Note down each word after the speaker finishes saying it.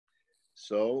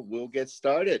So we'll get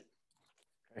started.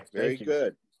 Very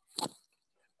good.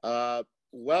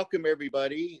 Welcome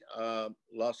everybody,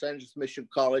 Los Angeles Mission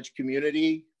College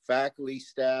community, faculty,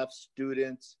 staff,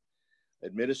 students,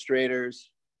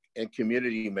 administrators, and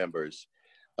community members.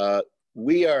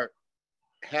 We are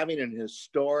having an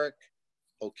historic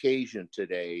occasion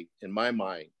today, in my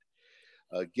mind,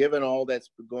 given all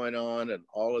that's been going on and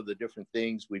all of the different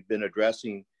things we've been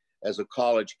addressing as a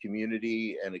college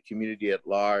community and a community at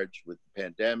large with the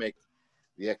pandemic,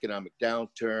 the economic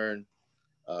downturn,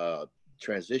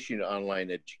 transition to online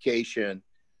education,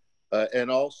 and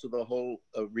also the whole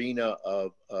arena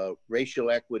of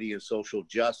racial equity and social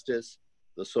justice,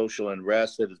 the social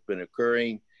unrest that has been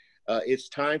occurring. It's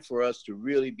time for us to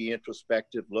really be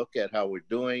introspective, look at how we're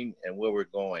doing and where we're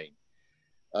going.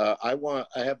 I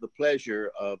have the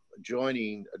pleasure of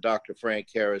joining Dr. Frank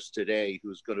Harris today,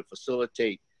 who's going to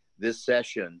facilitate this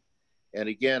session. And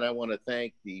again, I want to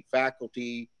thank the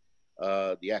faculty,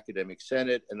 the Academic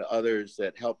Senate, and others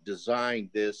that helped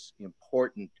design this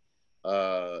important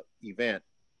event.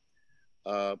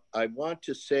 I want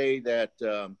to say that,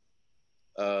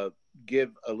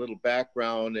 give a little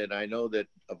background, and I know that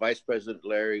Vice President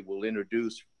Larry will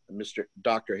introduce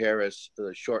Dr. Harris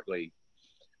shortly.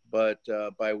 But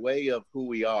by way of who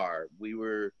we are, we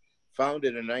were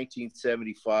founded in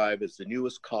 1975 as the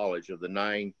newest college of the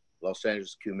 9 Los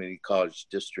Angeles Community College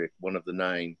District, one of the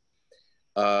 9.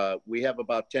 We have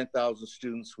about 10,000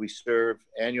 students we serve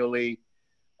annually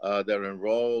that are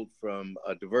enrolled from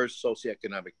diverse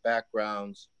socioeconomic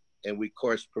backgrounds. And we, of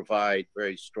course, provide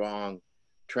very strong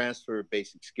transfer,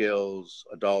 basic skills,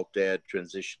 adult ed,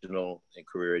 transitional, and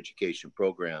career education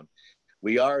program.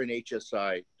 We are an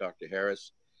HSI, Dr.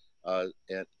 Harris,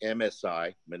 at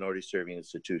MSI, Minority Serving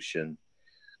Institution.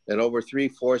 And over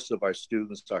 3/4 of our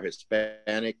students are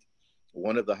Hispanic,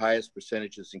 one of the highest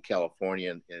percentages in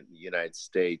California and in the United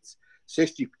States.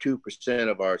 62%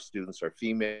 of our students are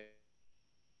female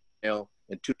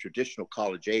and to traditional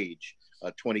college age,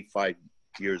 25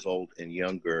 years old and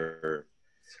younger.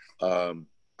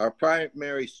 Our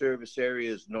primary service area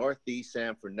is Northeast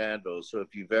San Fernando. So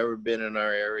if you've ever been in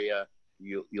our area,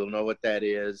 you'll know what that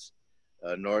is.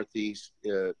 Northeast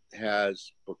has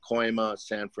Pacoima,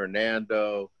 San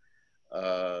Fernando,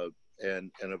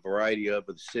 and a variety of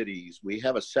other cities. We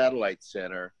have a satellite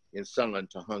center in Sunland,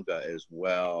 Tujunga as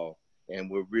well. And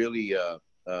we're really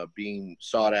being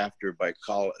sought after by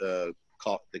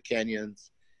the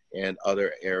canyons and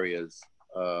other areas,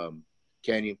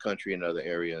 canyon country and other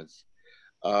areas.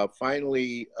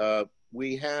 Finally,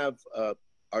 we have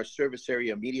our service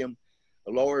area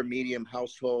lower medium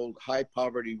household, high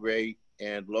poverty rate,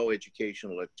 and low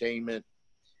educational attainment.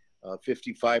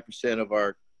 55% of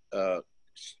our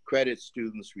credit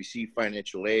students receive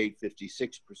financial aid,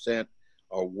 56%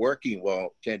 are working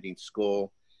while attending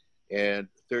school, and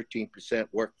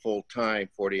 13% work full-time,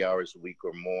 40 hours a week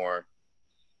or more.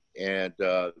 And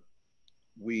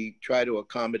we try to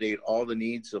accommodate all the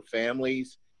needs of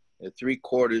families, and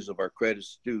 3/4 of our credit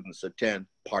students attend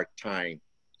part-time.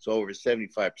 So over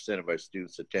 75% of our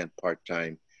students attend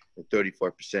part-time and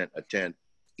 34% attend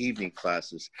evening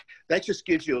classes. That just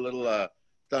gives you a little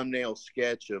thumbnail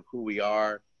sketch of who we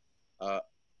are.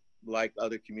 Like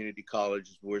other community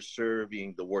colleges, we're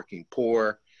serving the working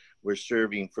poor, we're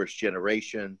serving first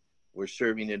generation, we're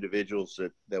serving individuals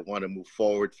that want to move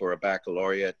forward for a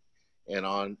baccalaureate and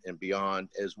on and beyond,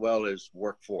 as well as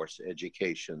workforce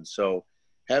education. So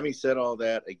having said all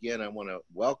that, again, I want to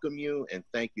welcome you and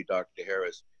thank you, Dr.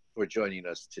 Harris, for joining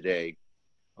us today.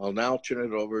 I'll now turn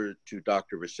it over to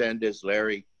Dr. Resendez.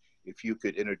 Larry, if you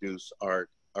could introduce our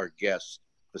guest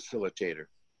facilitator.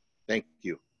 Thank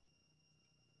you.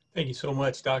 Thank you so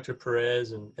much, Dr.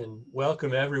 Perez, and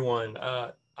welcome everyone.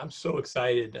 I'm so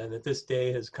excited that this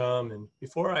day has come. And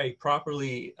before I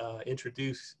properly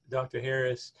introduce Dr.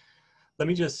 Harris, let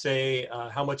me just say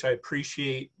how much I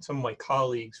appreciate some of my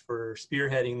colleagues for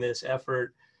spearheading this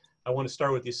effort. I want to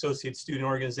start with the Associate Student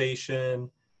Organization,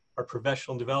 our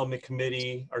Professional Development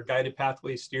Committee, our Guided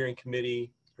Pathways Steering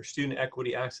Committee, our Student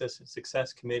Equity Access and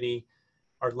Success Committee,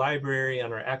 our library,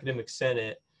 and our Academic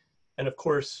Senate. And of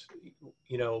course,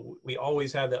 you know, we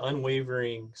always have the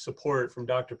unwavering support from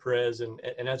Dr. Perez. And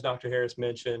as Dr. Harris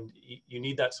mentioned, you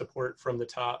need that support from the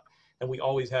top. And we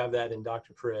always have that in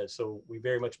Dr. Perez. So we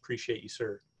very much appreciate you,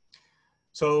 sir.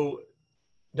 So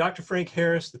Dr. Frank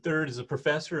Harris III is a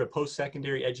professor of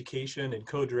post-secondary education and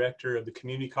co-director of the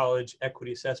Community College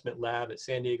Equity Assessment Lab at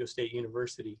San Diego State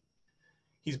University.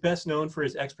 He's best known for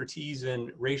his expertise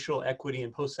in racial equity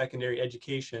and post-secondary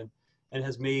education, and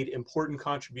has made important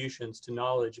contributions to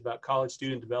knowledge about college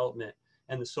student development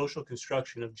and the social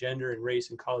construction of gender and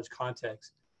race in college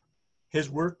context. His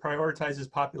work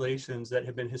prioritizes populations that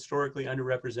have been historically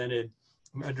underrepresented,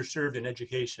 underserved in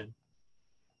education.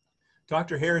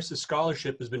 Dr. Harris's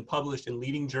scholarship has been published in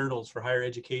leading journals for higher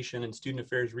education and student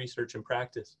affairs research and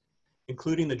practice,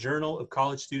 including the Journal of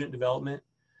College Student Development,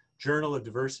 Journal of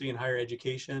Diversity in Higher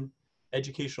Education,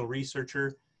 Educational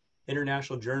Researcher,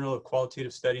 International Journal of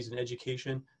Qualitative Studies in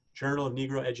Education, Journal of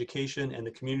Negro Education, and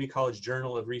the Community College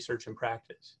Journal of Research and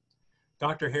Practice.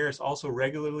 Dr. Harris also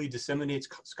regularly disseminates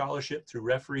scholarship through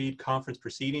refereed conference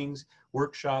proceedings,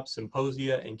 workshops,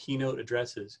 symposia, and keynote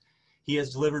addresses. He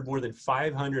has delivered more than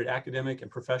 500 academic and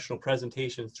professional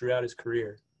presentations throughout his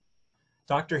career.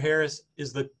 Dr. Harris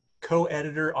is the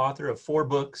co-editor, author of 4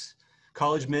 books,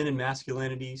 College Men and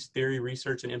Masculinities, Theory,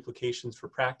 Research, and Implications for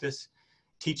Practice,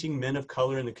 Teaching Men of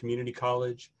Color in the Community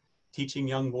College, Teaching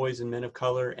Young Boys and Men of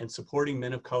Color, and Supporting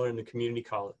Men of Color in the Community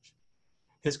College.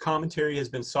 His commentary has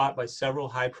been sought by several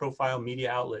high-profile media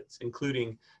outlets,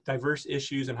 including Diverse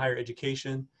Issues in Higher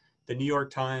Education, the New York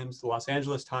Times, the Los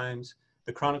Angeles Times,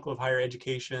 the Chronicle of Higher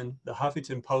Education, the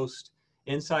Huffington Post,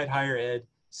 Inside Higher Ed,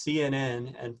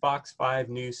 CNN, and Fox 5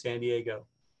 News San Diego.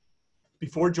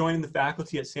 Before joining the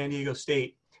faculty at San Diego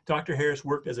State, Dr. Harris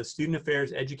worked as a student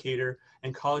affairs educator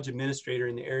and college administrator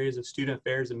in the areas of student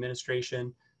affairs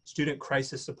administration, student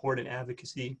crisis support and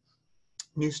advocacy,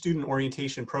 new student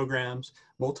orientation programs,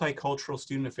 multicultural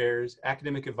student affairs,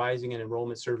 academic advising, and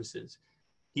enrollment services.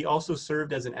 He also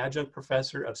served as an adjunct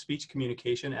professor of speech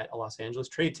communication at Los Angeles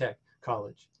Trade Tech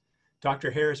College.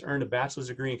 Dr. Harris earned a bachelor's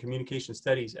degree in communication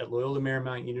studies at Loyola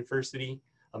Marymount University,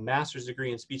 a master's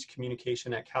degree in speech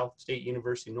communication at Cal State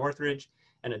University Northridge,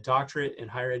 and a doctorate in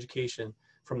higher education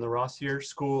from the Rossier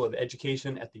School of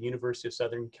Education at the University of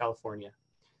Southern California.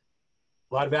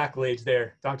 A lot of accolades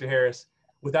there, Dr. Harris.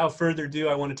 Without further ado,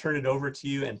 I want to turn it over to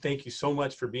you, and thank you so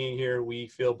much for being here. We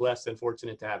feel blessed and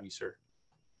fortunate to have you, sir.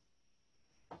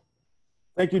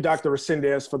 Thank you, Dr.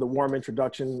 Resendez, for the warm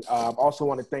introduction. Also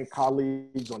want to thank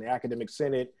colleagues on the Academic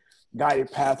Senate,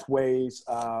 Guided Pathways,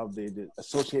 the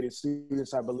associated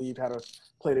students, I believe,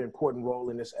 played an important role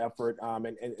in this effort.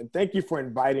 And thank you for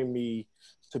inviting me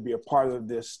to be a part of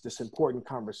this important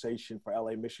conversation for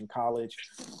LA Mission College.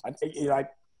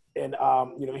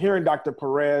 Hearing Dr.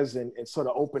 Perez and sort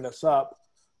of open us up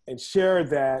and share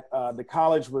that the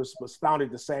college was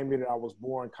founded the same year that I was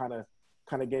born kind of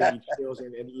gave me chills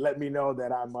and let me know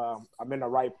that I'm in the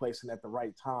right place and at the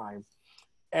right time.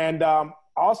 And I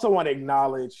also want to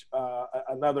acknowledge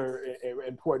another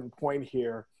important point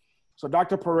here. So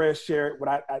Dr. Perez shared what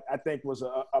I think was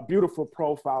a beautiful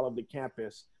profile of the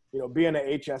campus, being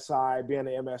an HSI, being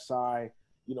an MSI,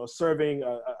 serving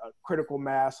a critical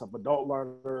mass of adult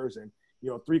learners and,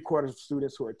 3/4 of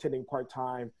students who are attending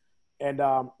part-time. And,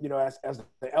 as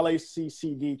the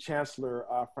LACCD Chancellor,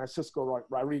 Francisco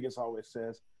Rodriguez always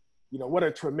says, what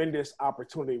a tremendous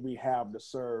opportunity we have to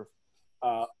serve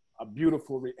a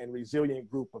beautiful and resilient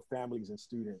group of families and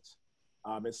students.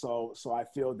 And so I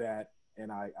feel that,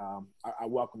 and I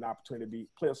welcome the opportunity to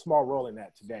play a small role in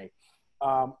that today.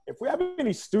 If we have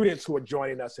any students who are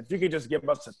joining us, if you could just give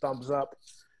us a thumbs up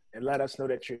and let us know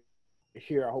that you're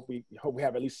here. I hope we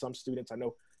have at least some students. I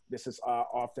know this is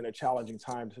often a challenging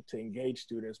time to engage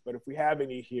students, but if we have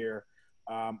any here,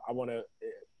 I want to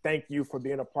thank you for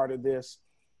being a part of this.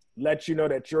 Let you know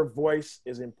that your voice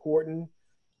is important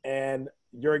and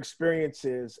your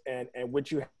experiences and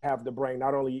what you have to bring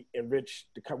not only enrich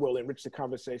the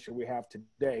conversation we have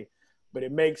today, but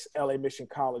it makes LA Mission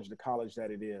College the college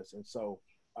that it is. And so,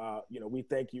 we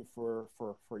thank you for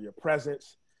your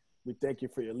presence. We thank you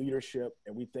for your leadership,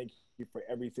 and we thank you for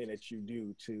everything that you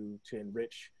do to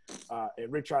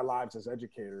enrich our lives as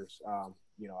educators.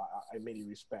 In many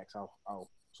respects, I'll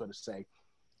sort of say.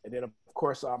 And then, of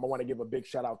course, I want to give a big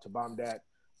shout out to Bamdat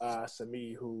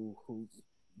Sami, who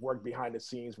worked behind the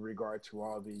scenes with regard to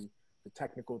all the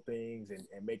technical things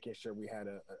and making sure we had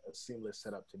a seamless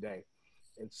setup today.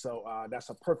 And so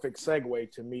that's a perfect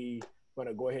segue to me. I'm going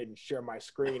to go ahead and share my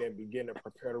screen and begin to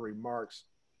prepare the remarks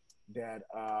that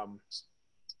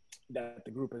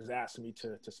the group has asked me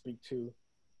to speak to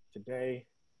today.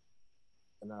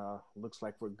 And looks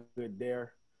like we're good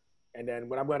there. And then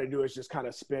what I'm going to do is just kind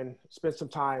of spend some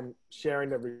time sharing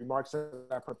the remarks that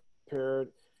I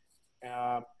prepared.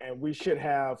 And we should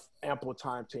have ample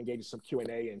time to engage in some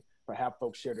Q&A and have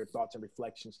folks share their thoughts and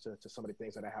reflections to some of the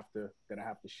things that I have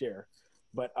to share.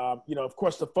 But of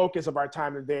course, the focus of our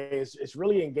time today is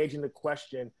really engaging the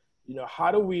question,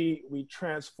 how do we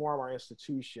transform our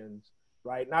institutions,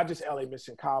 right? Not just LA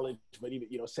Mission College, but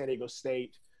even, San Diego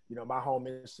State, my home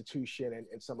institution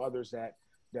and some others that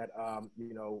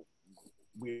we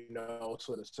know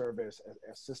sort of serve as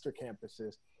sister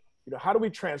campuses. how do we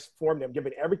transform them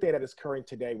given everything that is occurring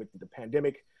today with the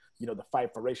pandemic, the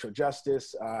fight for racial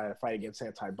justice, fight against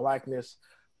anti-Blackness,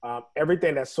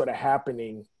 everything that's sort of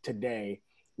happening today.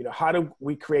 How do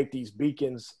we create these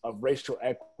beacons of racial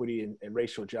equity and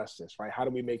racial justice, right? How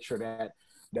do we make sure that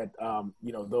that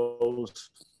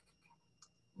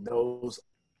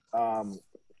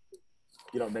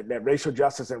racial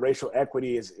justice and racial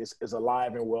equity is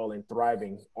alive and well and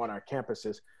thriving on our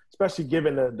campuses, especially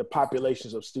given the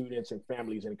populations of students and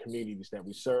families and communities that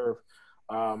we serve.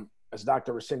 As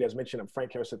Dr. Resendez mentioned, I'm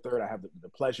Frank Harris III. I have the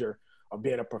pleasure of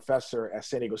being a professor at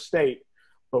San Diego State.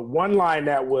 But one line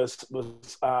that was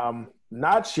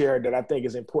not shared that I think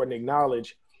is important to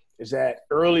acknowledge is that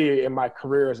earlier in my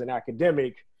career as an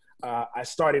academic, I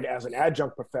started as an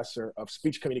adjunct professor of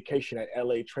speech communication at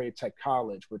LA Trade Tech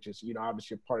College, which is,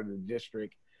 obviously a part of the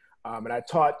district. And I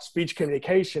taught speech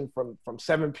communication from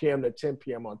 7 p.m. to 10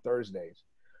 p.m. on Thursdays.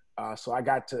 So I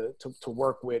got to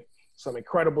work with some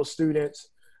incredible students.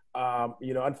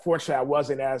 Unfortunately, I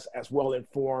wasn't as well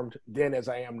informed then as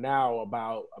I am now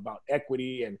about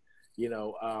equity. And,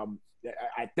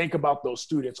 I think about those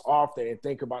students often and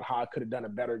think about how I could have done a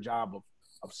better job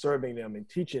of serving them and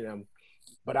teaching them.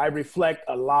 But I reflect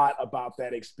a lot about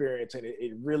that experience, and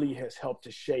it really has helped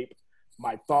to shape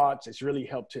my thoughts. It's really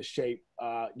helped to shape,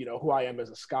 who I am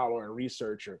as a scholar and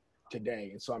researcher today.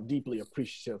 And so I'm deeply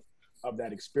appreciative of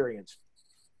that experience.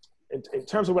 In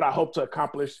terms of what I hope to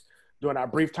accomplish during our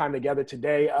brief time together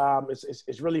today,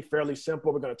 it's really fairly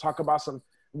simple. We're going to talk about some,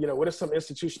 what are some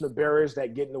institutional barriers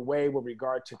that get in the way with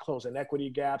regard to closing equity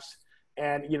gaps.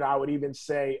 And, I would even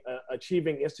say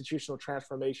achieving institutional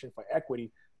transformation for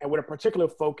equity, and with a particular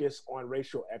focus on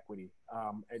racial equity.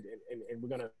 And we're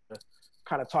going to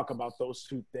kind of talk about those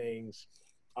two things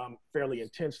fairly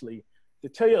intensely. To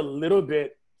tell you a little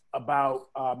bit about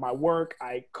my work,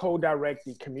 I co-direct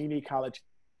the Community College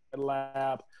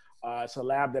Lab. It's a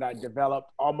lab that I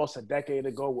developed almost a decade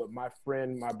ago with my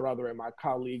friend, my brother, and my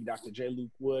colleague, Dr. J.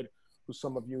 Luke Wood, who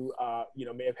some of you,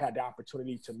 may have had the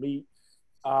opportunity to meet.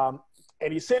 And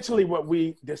essentially what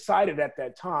we decided at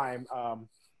that time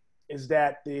is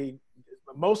that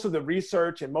most of the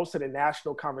research and most of the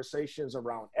national conversations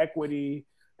around equity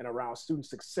and around student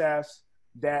success,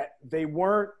 that they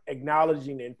weren't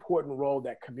acknowledging the important role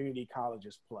that community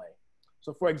colleges play.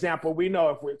 So for example, we know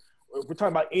if we're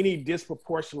talking about any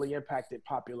disproportionately impacted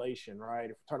population, right?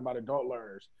 If we're talking about adult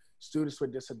learners, students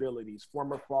with disabilities,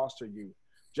 former foster youth,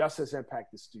 justice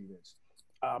impacted students,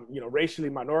 racially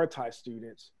minoritized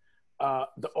students,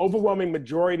 the overwhelming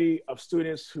majority of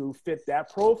students who fit that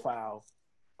profile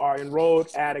are enrolled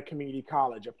at a community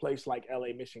college, a place like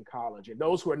LA Mission College. And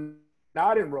those who are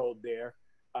not enrolled there,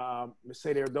 let's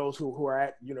say there are those who are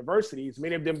at universities,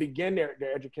 many of them begin their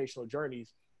educational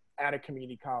journeys at a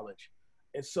community college.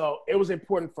 And so it was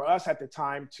important for us at the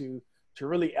time to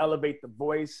really elevate the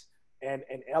voice and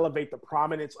elevate the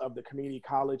prominence of the community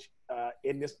college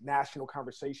in this national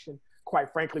conversation.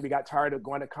 Quite frankly, we got tired of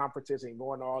going to conferences and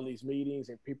going to all these meetings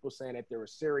and people saying that they were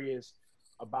serious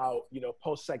about,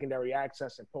 post-secondary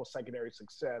access and post-secondary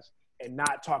success, and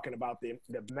not talking about the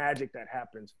magic that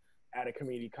happens at a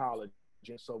community college.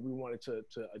 And so we wanted to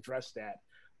address that.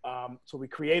 So we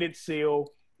created SEAL.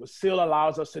 What SEAL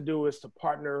allows us to do is to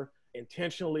partner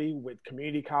intentionally with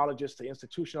community colleges to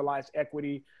institutionalize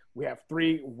equity. We have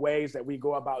 3 ways that we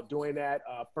go about doing that.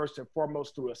 First and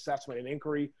foremost, through assessment and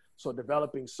inquiry. So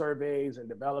developing surveys and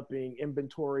developing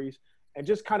inventories, and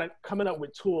just kind of coming up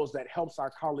with tools that helps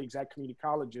our colleagues at community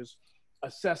colleges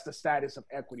assess the status of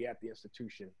equity at the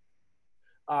institution.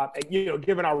 And,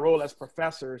 given our role as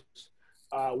professors,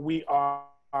 we are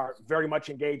very much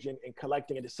engaged in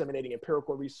collecting and disseminating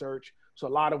empirical research. So a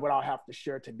lot of what I'll have to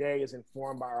share today is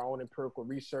informed by our own empirical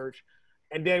research.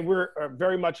 And then we're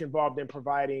very much involved in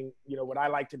providing, what I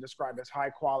like to describe as high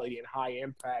quality and high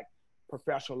impact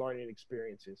professional learning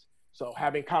experiences. So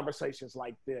having conversations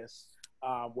like this,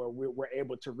 where we're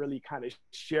able to really kind of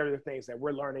share the things that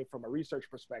we're learning from a research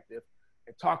perspective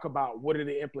and talk about what are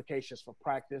the implications for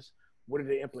practice, what are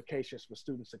the implications for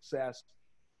student success.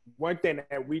 One thing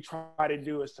that we try to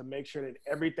do is to make sure that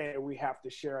everything that we have to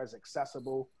share is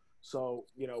accessible. So,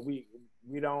 we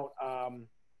don't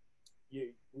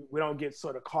get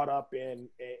sort of caught up in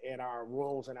our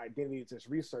roles and identities as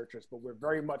researchers, but we're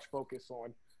very much focused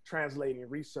on translating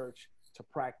research to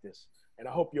practice. And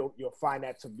I hope you'll find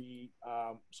that to be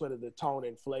sort of the tone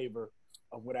and flavor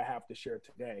of what I have to share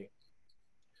today.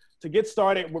 To get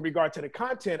started with regard to the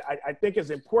content, I think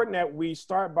it's important that we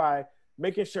start by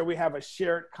making sure we have a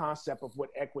shared concept of what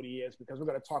equity is, because we're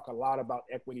going to talk a lot about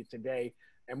equity today.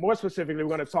 And more specifically,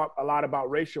 we're going to talk a lot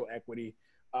about racial equity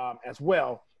as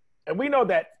well. And we know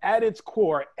that at its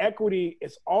core, equity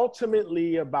is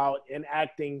ultimately about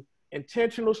enacting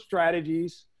intentional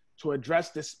strategies to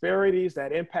address disparities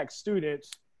that impact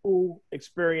students who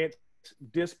experience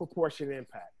disproportionate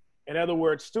impact. In other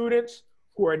words, students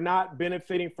who are not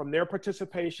benefiting from their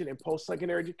participation in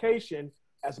post-secondary education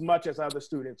as much as other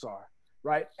students are,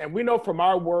 right? And we know from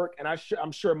our work, and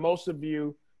I'm sure most of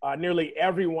you, nearly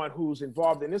everyone who's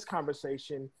involved in this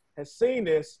conversation has seen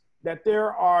this, that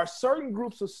there are certain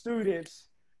groups of students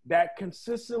that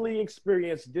consistently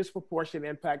experience disproportionate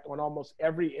impact on almost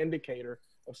every indicator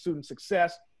of student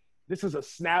success. This is a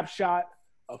snapshot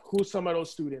of who some of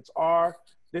those students are.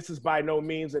 This is by no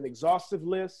means an exhaustive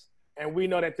list. And we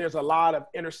know that there's a lot of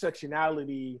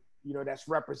intersectionality, you know, that's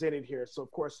represented here. So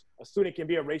of course, a student can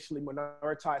be a racially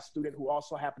minoritized student who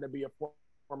also happen to be a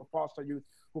former foster youth,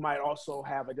 who might also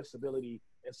have a disability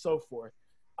and so forth.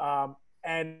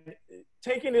 And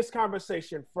taking this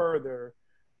conversation further,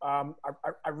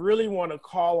 I really want to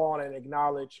call on and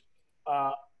acknowledge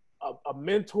a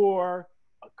mentor,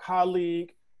 a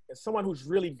colleague, and someone who's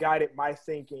really guided my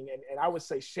thinking and I would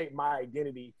say shaped my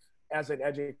identity as an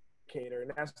educator,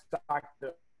 and that's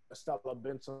Dr. Stella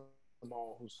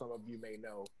Ben-Simone, who some of you may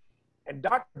know. And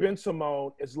Dr.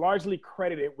 Ben-Simone is largely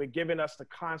credited with giving us the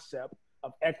concept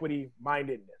of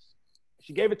equity-mindedness.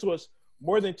 She gave it to us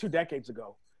more than 2 decades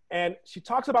ago. And she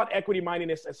talks about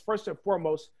equity-mindedness as first and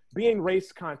foremost being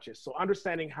race conscious. So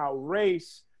understanding how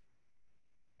race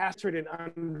mastered and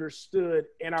understood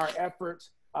in our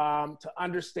efforts to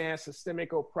understand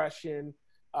systemic oppression,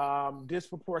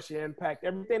 disproportionate impact,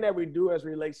 everything that we do as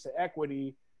relates to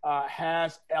equity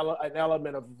has an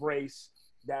element of race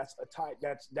that's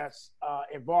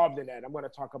involved in that. I'm going to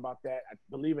talk about that, I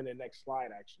believe, in the next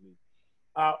slide, actually.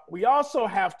 We also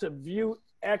have to view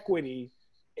equity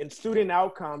in student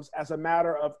outcomes as a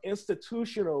matter of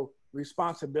institutional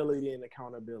responsibility and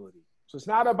accountability. So it's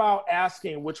not about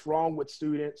asking what's wrong with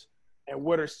students and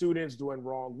what are students doing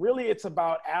wrong. Really, it's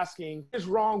about asking what's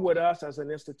wrong with us as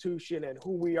an institution and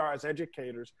who we are as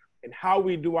educators and how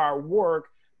we do our work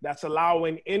that's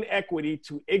allowing inequity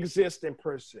to exist and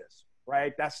persist,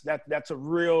 right? That's a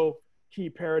real key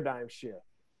paradigm shift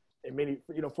in many,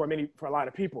 for a lot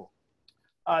of people.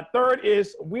 Third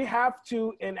is we have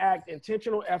to enact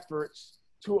intentional efforts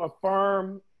to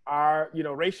affirm our,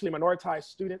 racially minoritized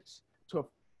students, to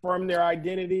affirm their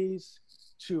identities,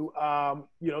 to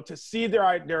see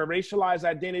their racialized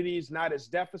identities not as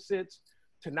deficits,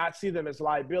 to not see them as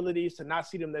liabilities, to not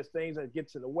see them as things that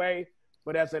gets in the way,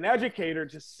 but as an educator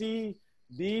to see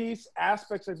these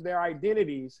aspects of their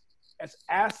identities as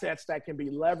assets that can be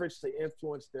leveraged to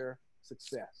influence their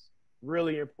success.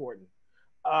 Really important.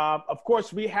 Of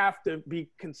course, we have to be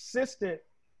consistent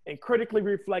and critically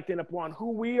reflecting upon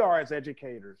who we are as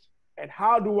educators and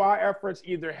how do our efforts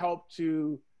either help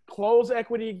to close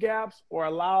equity gaps or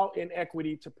allow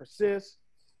inequity to persist.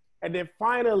 And then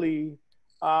finally,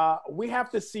 we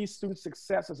have to see student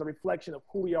success as a reflection of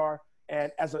who we are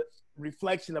and as a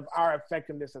reflection of our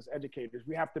effectiveness as educators.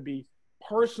 We have to be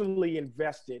personally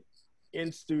invested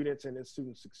in students and in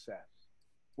student success,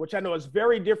 which I know is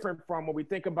very different from when we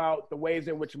think about the ways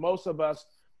in which most of us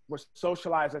were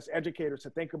socialized as educators to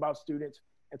think about students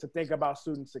and to think about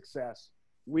student success.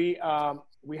 We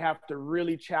have to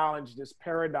really challenge this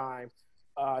paradigm,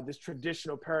 this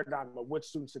traditional paradigm of what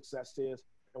student success is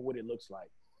and what it looks like.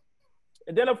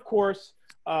 And then of course,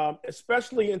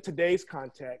 especially in today's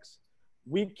context,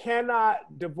 we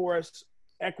cannot divorce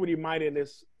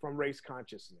equity-mindedness from race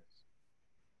consciousness.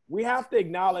 We have to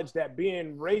acknowledge that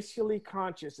being racially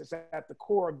conscious is at the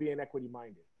core of being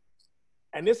equity-minded.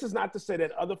 And this is not to say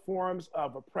that other forms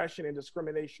of oppression and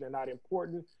discrimination are not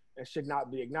important and should not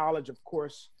be acknowledged. Of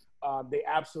course, they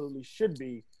absolutely should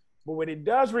be. But what it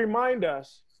does remind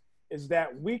us is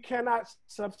that we cannot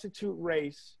substitute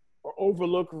race or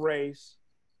overlook race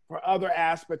for other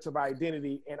aspects of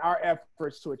identity in our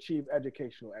efforts to achieve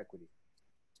educational equity.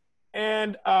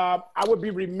 And I would be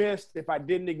remiss if I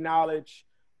didn't acknowledge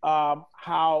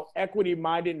how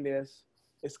equity-mindedness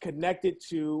is connected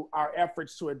to our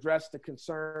efforts to address the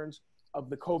concerns of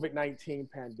the COVID-19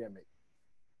 pandemic.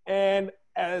 And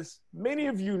as many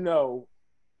of you know,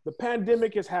 the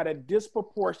pandemic has had a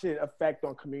disproportionate effect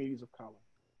on communities of color.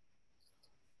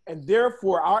 And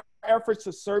therefore, our efforts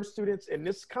to serve students in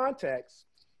this context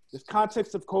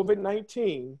of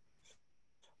COVID-19,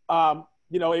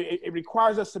 it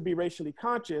requires us to be racially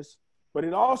conscious, but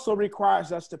it also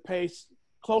requires us to pay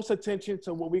close attention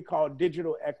to what we call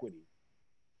digital equity.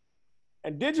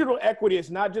 And digital equity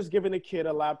is not just giving a kid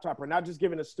a laptop or not just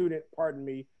giving a student,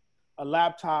 a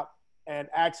laptop and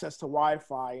access to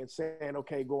Wi-Fi and saying,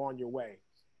 okay, go on your way.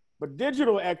 But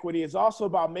digital equity is also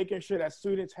about making sure that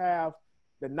students have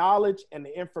the knowledge and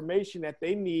the information that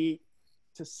they need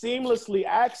to seamlessly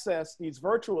access these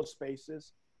virtual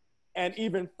spaces, and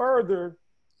even further,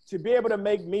 to be able to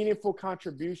make meaningful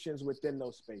contributions within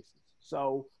those spaces.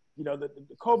 So, you know, the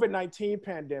COVID-19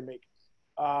 pandemic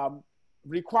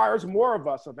requires more of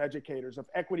us, of educators, of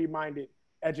equity-minded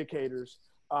educators,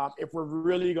 if we're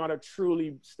really gonna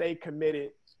truly stay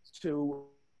committed to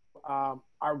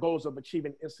our goals of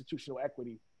achieving institutional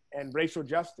equity and racial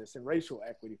justice and racial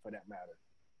equity for that matter.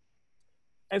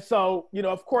 And so, you know,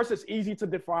 of course, it's easy to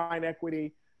define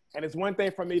equity. And it's one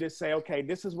thing for me to say, okay,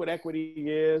 this is what equity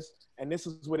is, and this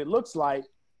is what it looks like.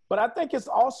 But I think it's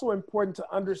also important to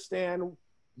understand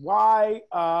why,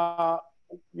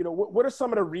 you know, what are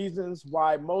some of the reasons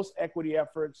why most equity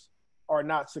efforts are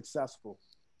not successful?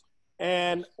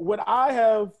 And what I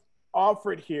have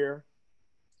offered here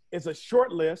is a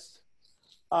short list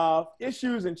of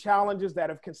issues and challenges that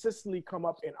have consistently come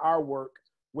up in our work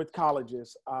with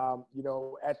colleges, you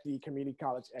know, at the Community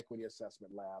College Equity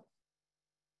Assessment Lab.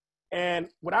 And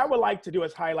what I would like to do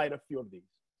is highlight a few of these.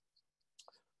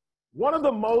 One of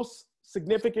the most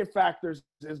significant factors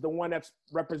is the one that's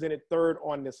represented third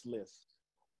on this list,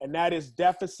 and that is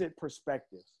deficit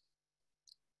perspectives.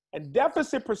 And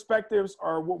deficit perspectives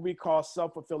are what we call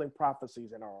self-fulfilling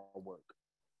prophecies in our work.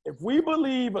 If we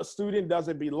believe a student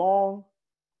doesn't belong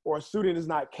or a student is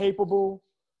not capable,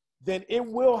 then it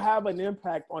will have an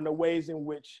impact on the ways in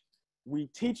which we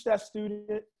teach that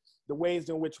student, the ways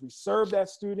in which we serve that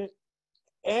student,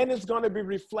 and it's going to be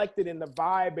reflected in the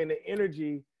vibe and the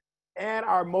energy and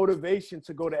our motivation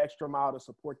to go the extra mile to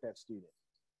support that student.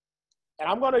 And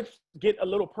I'm going to get a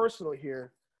little personal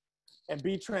here and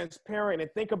be transparent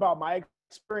and think about my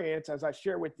experience as I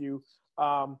share with you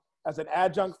as an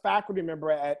adjunct faculty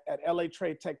member at LA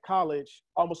Trade Tech College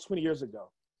almost 20 years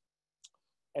ago.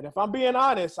 And if I'm being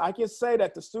honest, I can say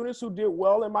that the students who did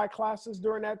well in my classes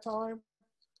during that time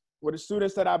were the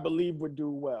students that I believe would do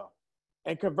well.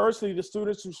 And conversely, the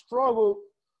students who struggled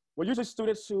were usually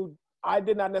students who I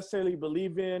did not necessarily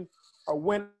believe in or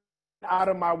went out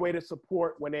of my way to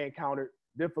support when they encountered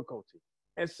difficulty.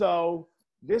 And so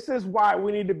this is why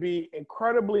we need to be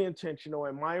incredibly intentional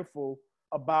and mindful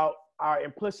about our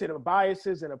implicit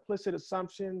biases and implicit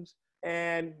assumptions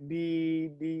and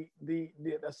the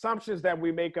assumptions that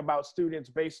we make about students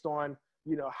based on,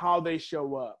 you know, how they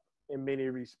show up in many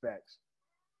respects.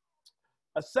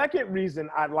 A second reason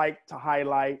I'd like to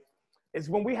highlight is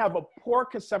when we have a poor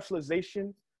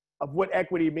conceptualization of what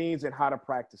equity means and how to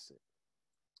practice it.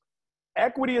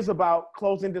 Equity is about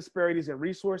closing disparities in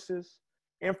resources,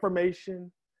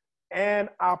 information, and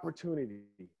opportunity.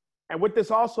 And what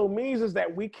this also means is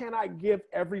that we cannot give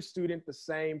every student the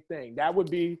same thing. That would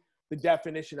be the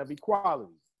definition of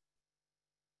equality.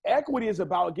 Equity is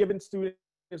about giving students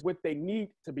what they need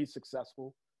to be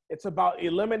successful. It's about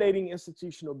eliminating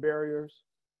institutional barriers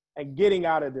and getting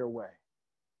out of their way.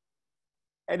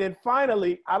 And then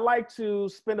finally, I'd like to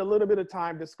spend a little bit of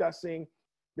time discussing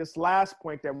this last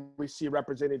point that we see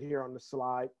represented here on the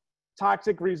slide: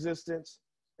 toxic resistance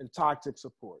and toxic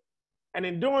support. And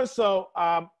in doing so,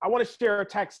 I want to share a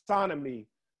taxonomy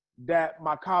that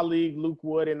my colleague Luke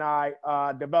Wood and I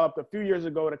developed a few years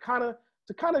ago to kind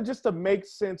of just to make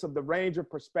sense of the range of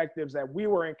perspectives that we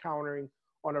were encountering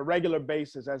on a regular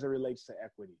basis as it relates to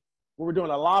equity. We were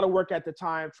doing a lot of work at the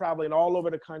time, traveling all over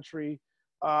the country,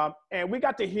 and we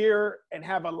got to hear and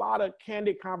have a lot of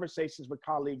candid conversations with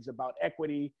colleagues about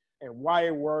equity and why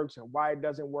it works and why it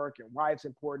doesn't work and why it's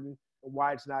important and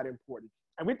why it's not important.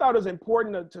 And we thought it was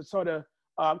important to sort of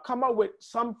come up with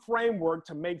some framework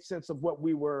to make sense of what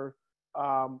we were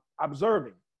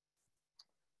observing.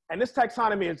 And this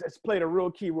taxonomy has played a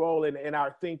real key role in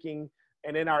our thinking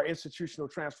and in our institutional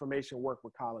transformation work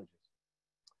with colleges.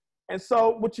 And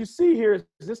so what you see here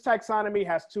is this taxonomy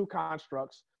has two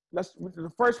constructs.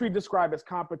 The first we describe as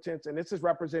competence, and this is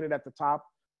represented at the top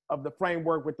of the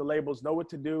framework with the labels know what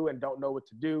to do and don't know what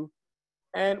to do.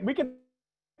 And we can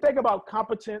think about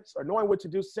competence or knowing what to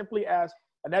do simply as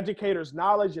an educator's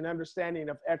knowledge and understanding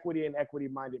of equity and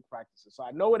equity-minded practices. So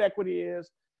I know what equity is,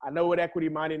 I know what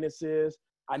equity-mindedness is,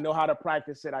 I know how to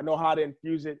practice it, I know how to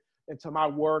infuse it into my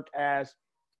work as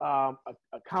a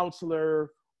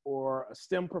counselor or a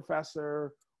STEM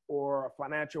professor or a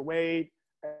financial aid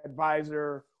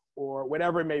advisor or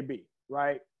whatever it may be,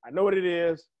 right? I know what it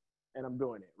is and I'm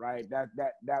doing it, right?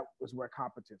 That was where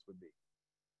competence would be.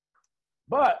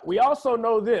 But we also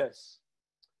know this,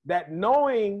 that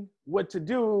knowing what to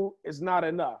do is not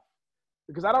enough.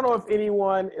 Because I don't know if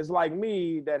anyone is like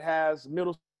me that has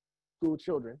middle school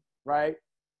children, right?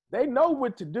 They know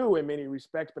what to do in many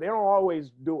respects, but they don't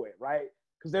always do it, right?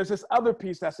 because there's this other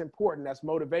piece that's important, that's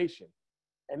motivation.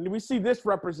 And we see this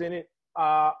represented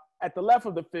at the left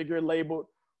of the figure labeled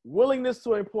willingness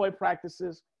to employ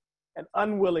practices and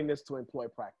unwillingness to employ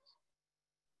practice.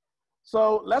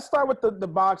 So let's start with the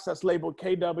box that's labeled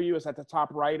KW. It's at the top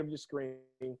right of your screen.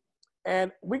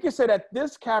 And we can say that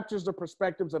this captures the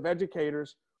perspectives of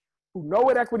educators who know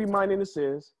what equity mindedness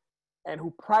is and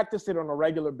who practice it on a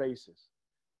regular basis.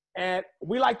 And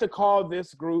we like to call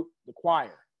this group the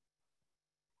choir.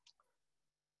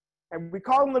 And we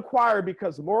call them the choir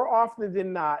because more often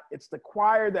than not, it's the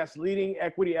choir that's leading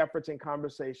equity efforts and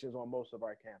conversations on most of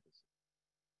our campuses.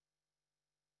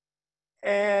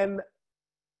 And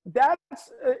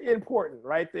that's important,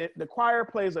 right? The choir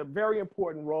plays a very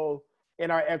important role in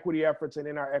our equity efforts and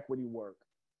in our equity work.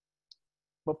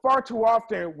 But far too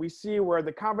often, we see where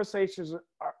the conversations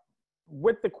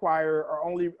with the choir are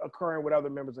only occurring with other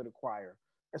members of the choir.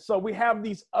 And so we have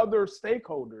these other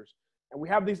stakeholders, and we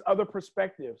have these other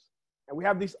perspectives, and we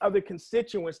have these other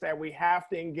constituents that we have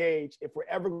to engage if we're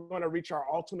ever going to reach our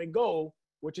ultimate goal,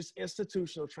 which is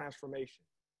institutional transformation.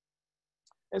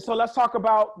 And so let's talk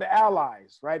about the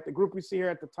allies, right? The group we see here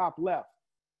at the top left.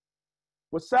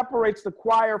 What separates the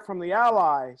choir from the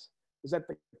allies is that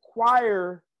the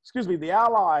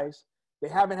allies, they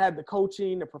haven't had the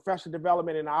coaching, the professional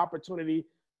development, and the opportunity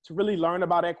to really learn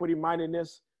about equity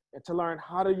mindedness and to learn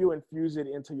how do you infuse it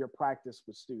into your practice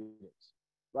with students,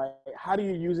 right? How do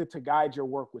you use it to guide your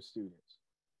work with students?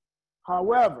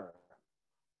 However,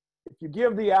 if you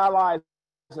give the allies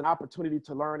an opportunity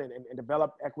to learn and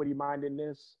develop equity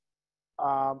mindedness,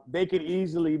 they could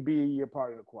easily be a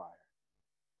part of the choir.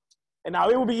 And now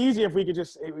it would be easy if we could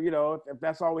just, if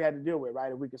that's all we had to deal with,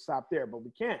 right? If we could stop there, but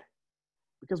we can't,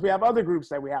 because we have other groups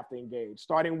that we have to engage,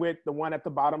 starting with the one at the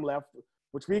bottom left,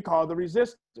 which we call the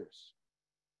resistors.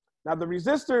 Now, the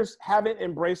resistors haven't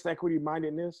embraced equity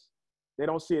mindedness. They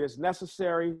don't see it as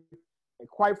necessary. And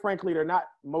quite frankly, they're not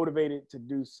motivated to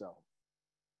do so.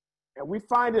 And we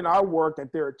find in our work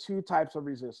that there are two types of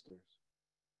resistors: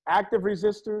 active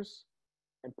resistors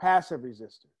and passive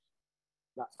resistors.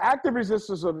 Now, active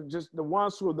resistors are just the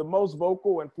ones who are the most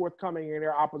vocal and forthcoming in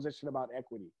their opposition about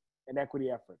equity and equity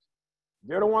efforts.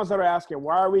 They're the ones that are asking,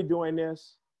 why are we doing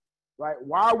this, right?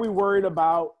 Why are we worried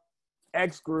about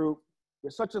X group?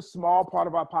 They're such a small part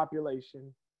of our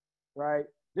population, right?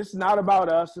 This is not about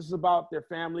us. This is about their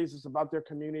families. It's about their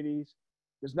communities.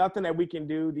 There's nothing that we can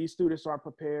do. These students aren't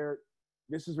prepared.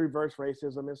 This is reverse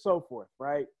racism and so forth,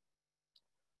 right?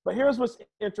 But here's what's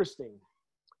interesting.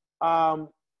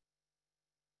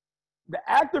 The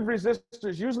active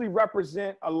resistors usually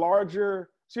represent a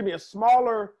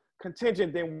smaller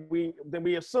contingent than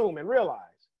we assume and realize.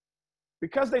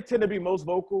 Because they tend to be most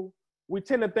vocal, we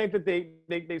tend to think that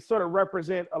they sort of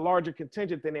represent a larger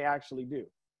contingent than they actually do.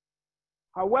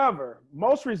 However,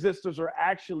 most resistors are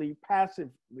actually passive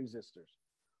resistors.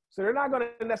 So they're not going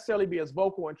to necessarily be as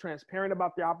vocal and transparent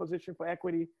about their opposition for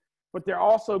equity, but they're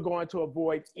also going to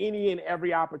avoid any and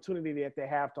every opportunity that they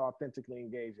have to authentically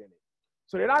engage in it.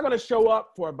 So they're not going to show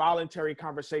up for a voluntary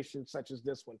conversation such as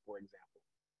this one, for example,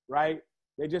 right?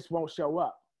 They just won't show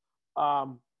up.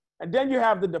 And then you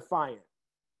have the defiant.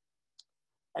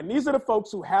 And these are the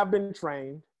folks who have been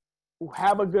trained, who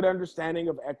have a good understanding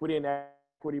of equity and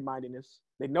equity mindedness.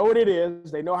 They know what it is.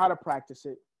 They know how to practice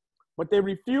it, but they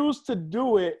refuse to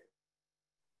do it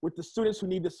with the students who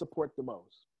need the support the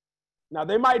most. Now,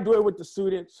 they might do it with the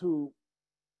students who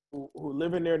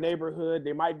live in their neighborhood.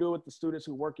 They might do it with the students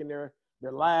who work in their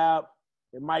lab.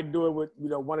 They might do it with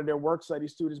one of their work study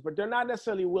students, but they're not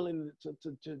necessarily willing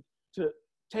to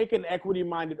take an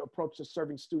equity-minded approach to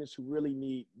serving students who really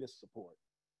need this support.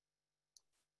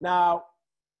 Now,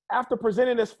 after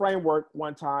presenting this framework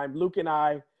one time, Luke and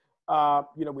I,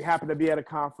 we happened to be at a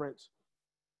conference,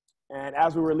 and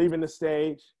as we were leaving the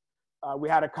stage, we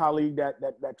had a colleague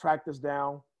that tracked us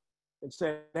down and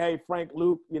said, "Hey, Frank,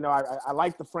 Luke, I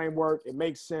like the framework. It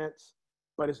makes sense,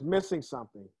 but it's missing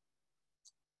something."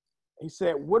 He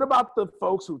said, "What about the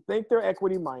folks who think they're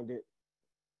equity-minded,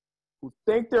 who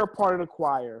think they're part of the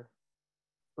choir,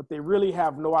 but they really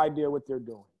have no idea what they're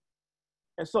doing?"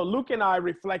 And so Luke and I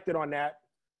reflected on that,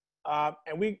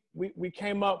 and we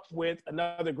came up with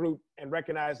another group and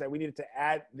recognized that we needed to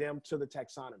add them to the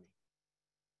taxonomy.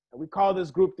 And we call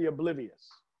this group the oblivious.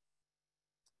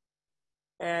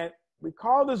 And we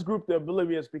call this group the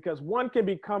oblivious because one can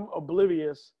become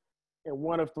oblivious in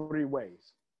one of three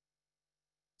ways.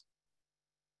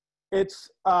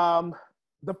 It's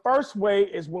the first way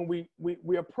is when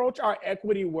we approach our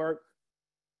equity work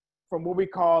from what we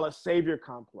call a savior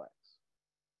complex.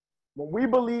 When we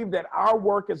believe that our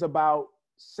work is about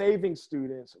saving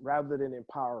students rather than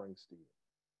empowering students.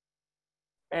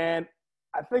 And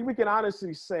I think we can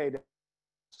honestly say that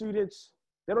students,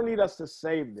 they don't need us to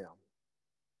save them,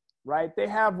 right? They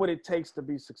have what it takes to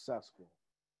be successful.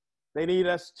 They need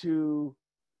us to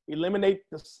eliminate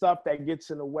the stuff that gets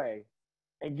in the way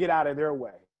and get out of their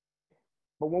way.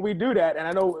 But when we do that, and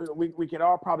I know we can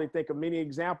all probably think of many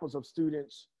examples of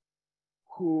students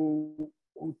who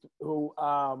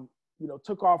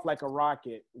took off like a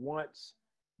rocket once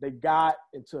they got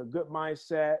into a good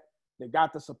mindset, they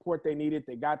got the support they needed,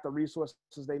 they got the resources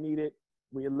they needed.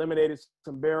 We eliminated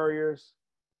some barriers,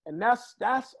 and that's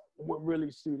what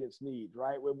really students need,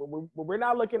 right? When we're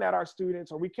not looking at our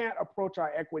students, or we can't approach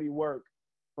our equity work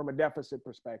from a deficit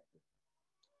perspective.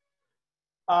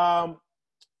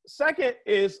 Second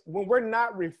is when we're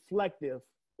not reflective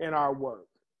in our work.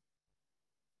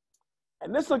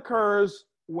 And this occurs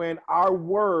when our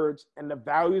words and the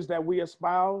values that we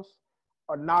espouse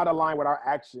are not aligned with our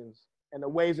actions and the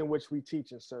ways in which we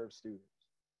teach and serve students.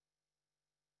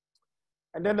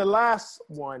 And then the last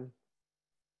one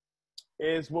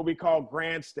is what we call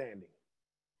grandstanding.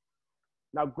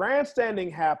 Now, grandstanding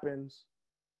happens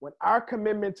when our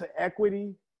commitment to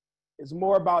equity is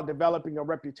more about developing a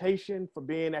reputation for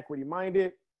being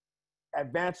equity-minded,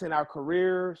 advancing our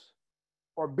careers,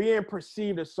 or being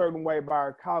perceived a certain way by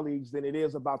our colleagues than it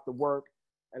is about the work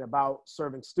and about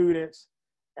serving students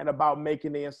and about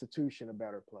making the institution a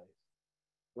better place,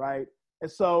 right?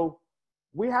 And so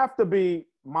we have to be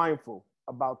mindful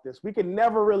about this. We can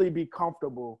never really be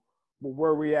comfortable with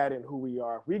where we're at and who we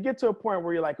are. If we get to a point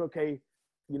where you're like, okay,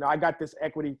 I got this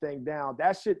equity thing down,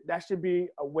 that should be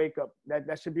a wake up.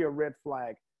 That should be a red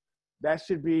flag. That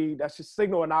should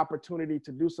signal an opportunity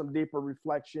to do some deeper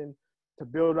reflection, to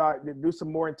do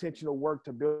some more intentional work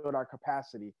to build our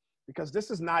capacity, because this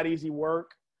is not easy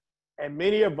work. And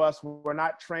many of us were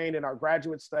not trained in our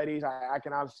graduate studies. I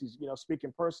can honestly,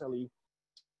 speaking personally,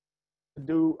 to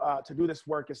do this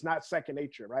work, it's not second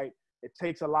nature, right? It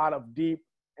takes a lot of deep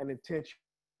and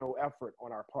intentional effort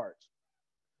on our parts.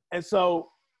 And so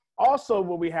also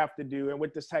what we have to do, and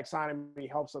what this taxonomy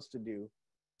helps us to do,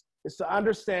 is to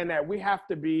understand that we have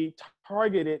to be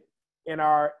targeted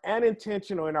and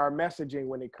intentional in our messaging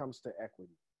when it comes to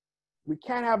equity. We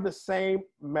can't have the same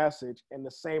message and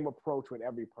the same approach with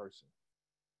every person.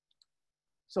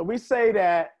 So we say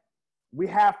that we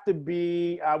have to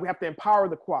empower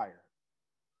the choir.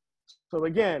 So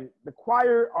again, the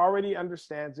choir already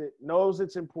understands it, knows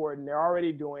it's important, they're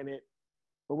already doing it,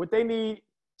 but what they need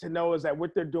to know is that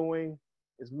what they're doing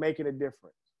is making a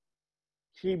difference.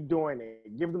 Keep doing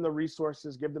it. Give them the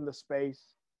resources, give them the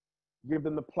space, give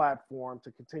them the platform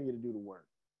to continue to do the work.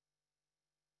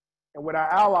 And with our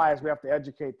allies, we have to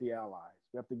educate the allies.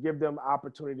 We have to give them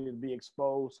opportunity to be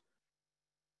exposed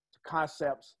to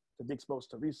concepts, to be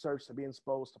exposed to research, to be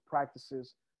exposed to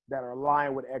practices that are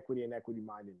aligned with equity and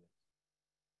equity-mindedness.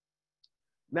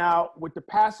 Now, with the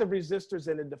passive resistors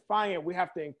and the defiant, we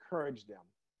have to encourage them,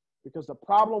 because the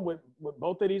problem with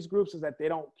both of these groups is that they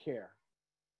don't care.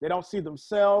 They don't see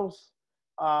themselves,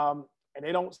 and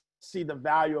they don't see the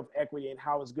value of equity and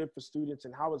how it's good for students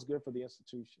and how it's good for the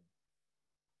institution.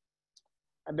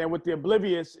 And then with the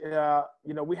oblivious,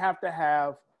 we have to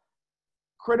have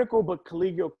critical but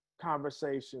collegial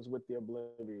conversations with the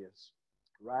oblivious,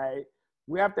 right?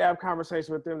 We have to have conversations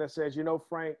with them that says,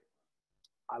 Frank,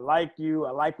 I like you.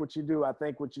 I like what you do. I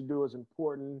think what you do is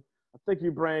important. I think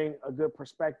you bring a good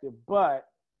perspective. But,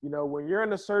 when you're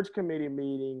in a search committee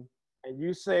meeting and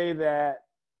you say that,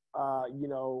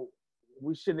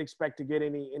 we shouldn't expect to get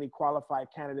any qualified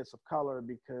candidates of color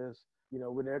because,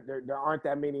 there aren't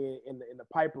that many in the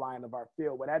pipeline of our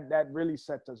field. But that really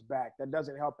sets us back. That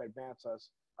doesn't help advance us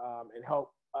and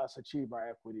help us achieve our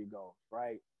equity goals,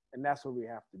 right? And that's what we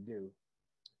have to do.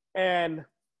 And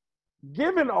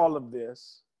given all of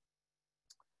this,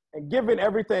 and given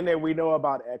everything that we know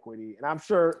about equity, and I'm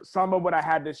sure some of what I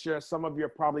had to share, some of you are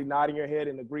probably nodding your head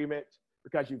in agreement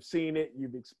because you've seen it,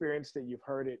 you've experienced it, you've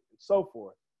heard it, and so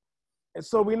forth. And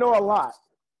so we know a lot.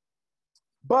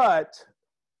 But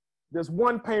there's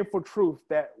one painful truth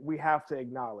that we have to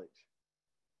acknowledge,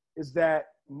 is that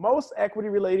most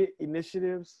equity-related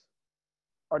initiatives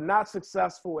are not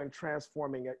successful in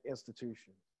transforming an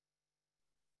institution.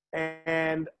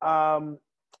 And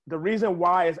the reason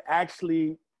why is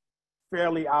actually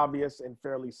fairly obvious and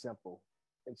fairly simple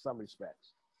in some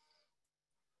respects.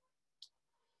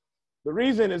 The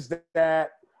reason is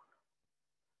that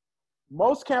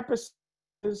most campuses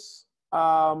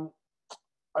are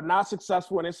not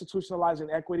successful in institutionalizing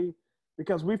equity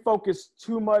because we focus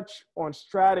too much on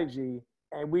strategy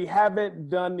and we haven't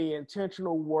done the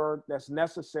intentional work that's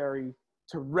necessary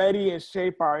to ready and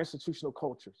shape our institutional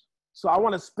cultures. So I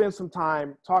want to spend some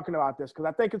time talking about this because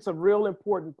I think it's a real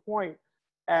important point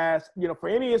as, you know, for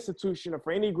any institution or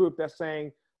for any group that's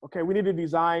saying, okay, we need to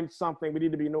design something. We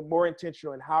need to be more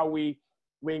intentional in how we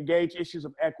engage issues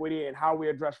of equity and how we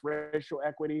address racial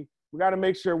equity. We got to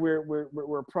make sure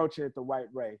we're approaching it the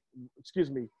right way.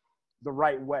 Excuse me, the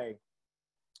right way.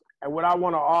 And what I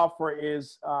want to offer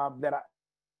is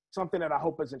something that I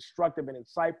hope is instructive and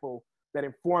insightful that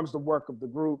informs the work of the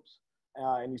groups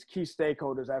and these key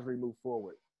stakeholders as we move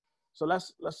forward. So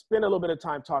let's spend a little bit of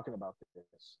time talking about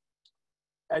this.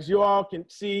 As you all can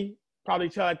see, probably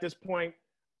tell at this point,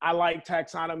 I like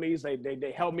taxonomies.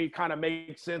 They help me kind of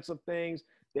make sense of things.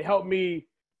 They help me,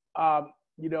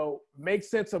 you know, make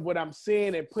sense of what I'm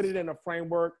seeing and put it in a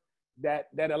framework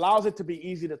that allows it to be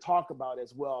easy to talk about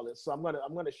as well. And so I'm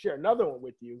gonna share another one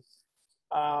with you.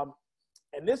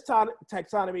 And this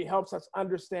taxonomy helps us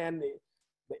understand the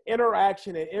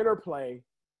interaction and interplay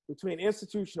between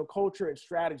institutional culture and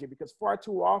strategy, because far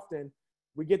too often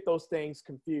we get those things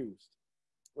confused,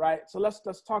 right? So let's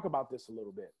talk about this a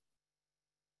little bit.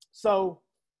 So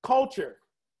culture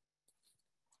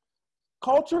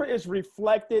is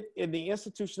reflected in the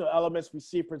institutional elements we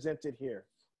see presented here.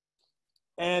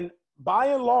 And by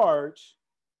and large,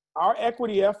 our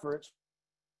equity efforts,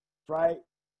 right,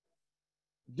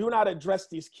 do not address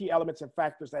these key elements and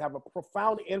factors that have a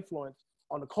profound influence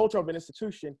on the culture of an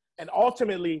institution and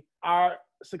ultimately our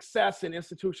success in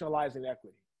institutionalizing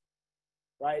equity,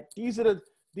 right? These are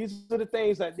the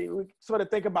things that we sort of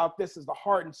think about this as the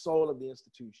heart and soul of the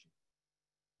institution.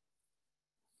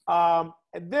 And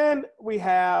then we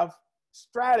have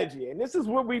strategy, and this is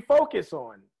what we focus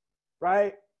on,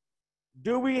 right?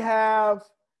 Do we have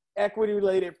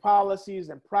equity-related policies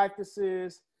and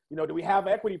practices? You know, do we have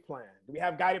equity plan? Do we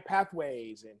have guided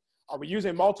pathways? And are we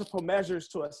using multiple measures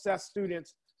to assess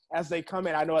students as they come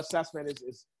in? I know assessment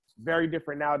is very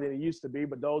different now than it used to be,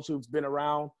 but those who've been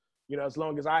around, you know, as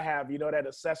long as I have, you know, that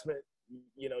assessment,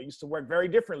 you know, used to work very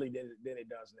differently than it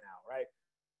does now, right?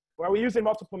 Or are we using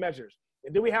multiple measures?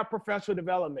 And do we have professional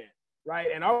development, right?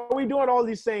 And are we doing all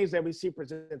these things that we see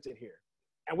presented here?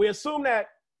 And we assume that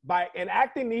by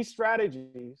enacting these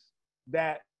strategies,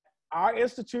 that our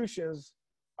institutions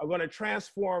are going to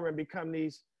transform and become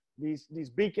these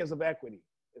beacons of equity,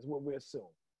 is what we assume.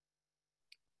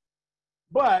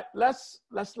 But let's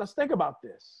think about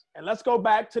this, and let's go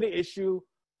back to the issue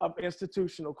of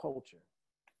institutional culture.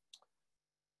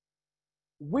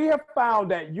 We have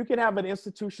found that you can have an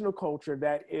institutional culture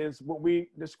that is what we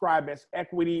describe as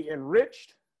equity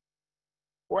enriched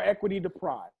or equity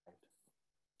deprived.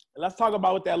 And let's talk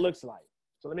about what that looks like.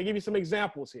 So let me give you some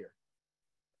examples here.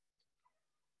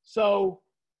 So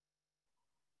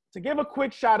to give a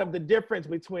quick shot of the difference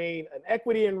between an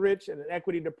equity enriched and an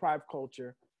equity deprived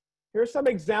culture, here are some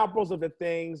examples of the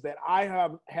things that I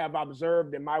have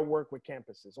observed in my work with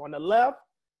campuses. On the left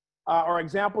are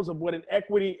examples of what an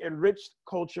equity enriched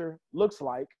culture looks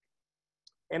like.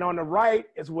 And on the right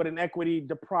is what an equity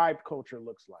deprived culture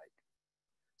looks like.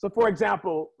 So for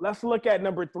example, let's look at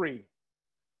number 3.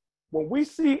 When we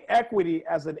see equity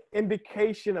as an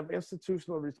indication of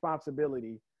institutional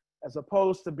responsibility, as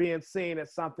opposed to being seen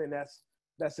as something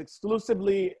that's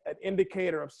exclusively an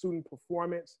indicator of student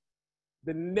performance,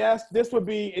 this would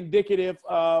be indicative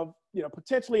of, you know,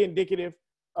 potentially indicative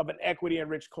of an equity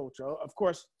enriched culture. Of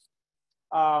course,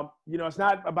 you know, it's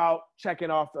not about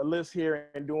checking off the list here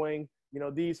and doing, you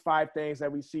know, these 5 things that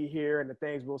we see here and the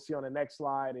things we'll see on the next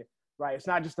slide, right? It's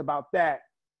not just about that,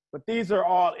 but these are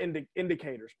all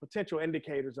indicators, potential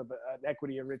indicators of an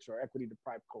equity enriched or equity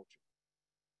deprived culture.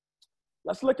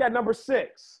 Let's look at number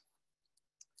 6.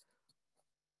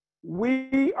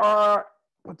 We are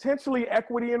potentially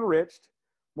equity enriched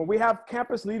when we have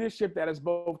campus leadership that is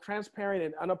both transparent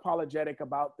and unapologetic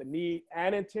about the need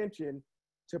and intention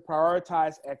to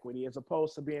prioritize equity, as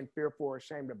opposed to being fearful or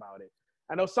ashamed about it.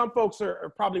 I know some folks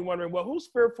are probably wondering, well, who's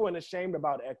fearful and ashamed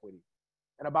about equity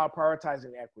and about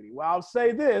prioritizing equity? Well, I'll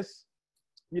say this,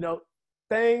 you know,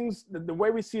 things, the way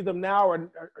we see them now,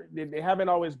 they haven't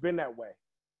always been that way,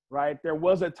 right? There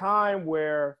was a time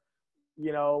where,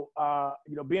 you know,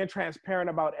 being transparent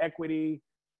about equity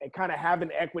and kind of having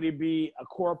equity be a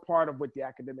core part of what the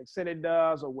academic senate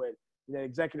does, or what the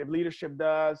executive leadership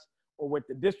does, or what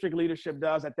the district leadership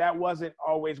does, that wasn't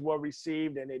always well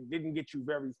received, and it didn't get you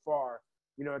very far,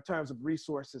 you know, in terms of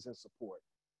resources and support,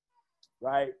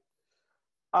 right?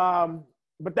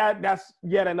 But that's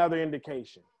yet another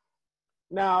indication.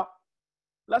 Now,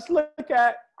 let's look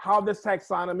at how this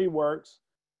taxonomy works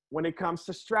when it comes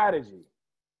to strategy.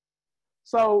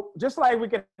 So just like we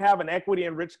could have an equity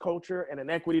enriched culture and an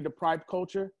equity deprived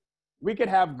culture, we could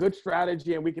have good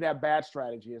strategy and we could have bad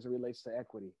strategy as it relates to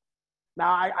equity.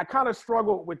 Now, I kind of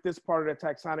struggled with this part of the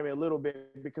taxonomy a little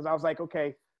bit because I was like,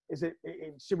 okay,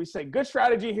 should we say good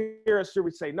strategy here or should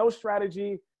we say no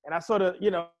strategy? And I sort of,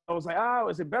 I was like, oh,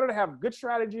 is it better to have good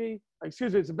strategy?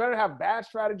 Excuse me, is it better to have bad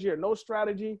strategy or no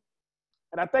strategy?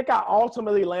 And I think I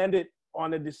ultimately landed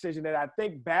on the decision that I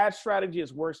think bad strategy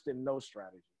is worse than no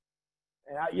strategy.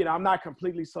 And I'm not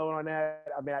completely sold on that.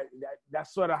 I mean,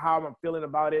 that's sort of how I'm feeling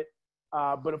about it.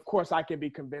 But of course, I can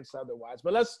be convinced otherwise.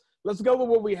 But let's go with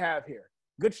what we have here: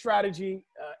 good strategy,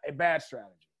 a bad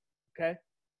strategy. Okay.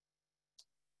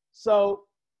 So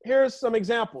here's some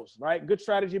examples, right? Good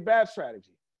strategy, bad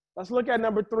strategy. Let's look at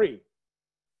number 3.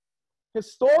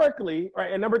 Historically,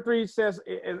 right? And number 3 says,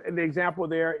 in the example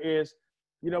there is,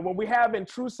 when we have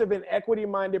intrusive and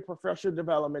equity-minded professional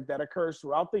development that occurs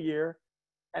throughout the year,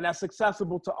 and that's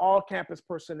accessible to all campus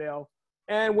personnel,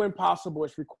 and when possible,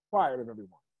 it's required of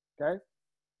everyone, okay?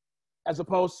 As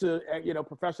opposed to,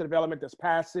 professional development that's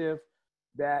passive,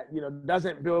 that,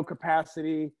 doesn't build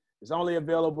capacity, is only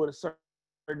available to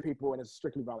certain people, and it's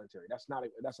strictly voluntary.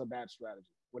 That's a bad strategy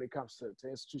when it comes to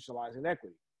institutionalizing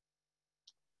equity.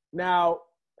 Now,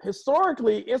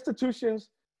 historically, institutions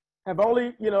have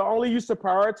only used to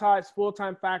prioritize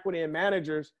full-time faculty and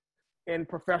managers in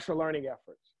professional learning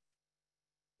efforts.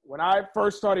 When I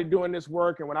first started doing this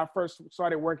work and when I first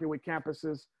started working with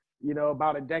campuses,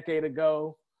 about a decade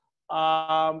ago,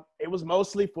 it was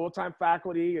mostly full-time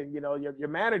faculty and, your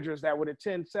managers that would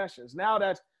attend sessions. Now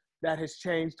that has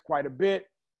changed quite a bit.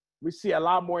 We see a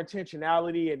lot more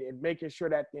intentionality in making sure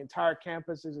that the entire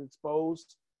campus is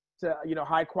exposed to,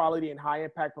 high quality and high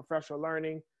impact professional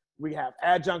learning. We have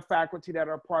adjunct faculty that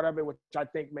are part of it, which I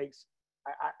think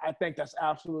I think that's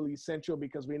absolutely essential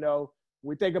because we know when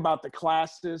we think about the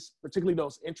classes, particularly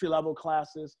those entry-level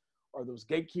classes or those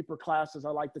gatekeeper classes,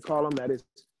 I like to call them, that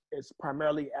it's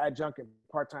primarily adjunct and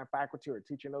part-time faculty who are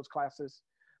teaching those classes.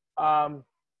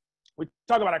 We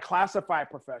talk about our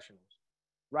classified professionals,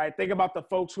 right? Think about the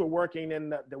folks who are working in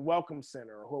the Welcome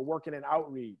Center, or who are working in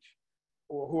outreach,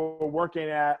 or who are working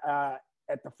at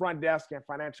the front desk and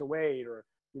financial aid, or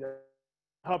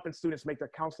helping students make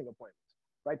their counseling appointments,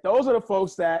 right? Those are the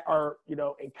folks that are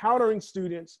encountering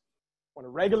students on a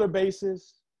regular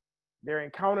basis. They're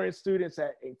encountering students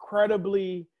at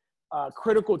incredibly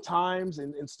critical times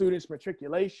in students'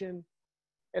 matriculation.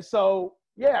 And so,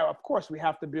 yeah, of course, we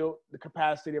have to build the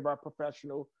capacity of our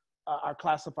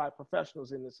classified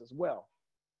professionals in this as well.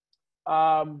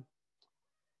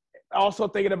 Also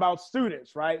thinking about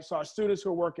students, right? So our students who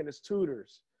are working as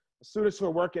tutors, students who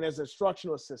are working as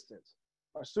instructional assistants,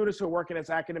 our students who are working as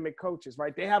academic coaches,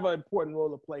 right? They have an important role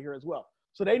to play here as well.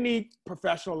 So they need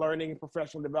professional learning and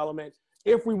professional development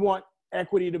if we want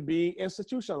equity to be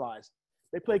institutionalized.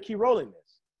 They play a key role in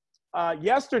this.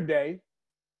 Yesterday,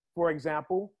 for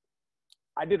example,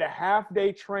 I did a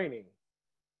half-day training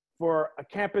for a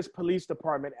campus police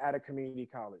department at a community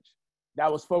college that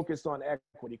was focused on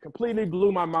equity. Completely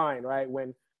blew my mind, right?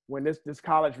 When this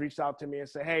college reached out to me and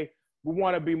said, hey, we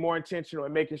want to be more intentional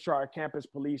in making sure our campus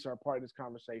police are a part of this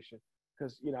conversation.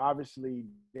 Because, obviously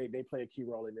they play a key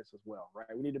role in this as well, right?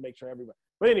 We need to make sure everybody,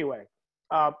 but anyway,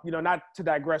 not to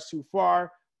digress too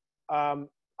far. I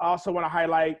also want to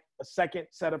highlight a second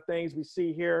set of things we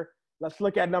see here. Let's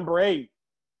look at number 8.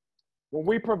 When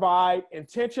we provide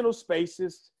intentional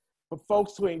spaces for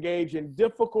folks to engage in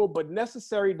difficult but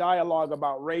necessary dialogue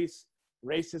about race,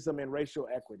 racism, and racial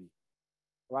equity,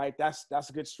 right? That's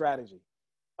a good strategy.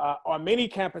 On many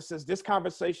campuses, this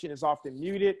conversation is often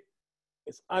muted,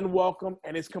 it's unwelcome,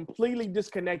 and it's completely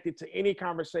disconnected to any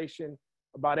conversation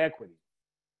about equity.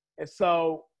 And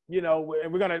so,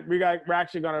 we're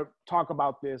actually gonna talk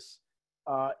about this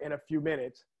in a few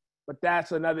minutes, but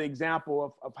that's another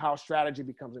example of how strategy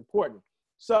becomes important.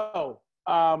 So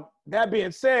that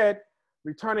being said,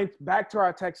 returning back to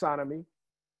our taxonomy,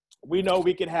 we know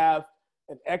we can have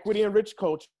an equity-enriched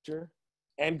culture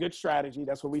and good strategy.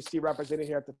 That's what we see represented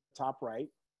here at the top right.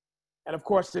 And of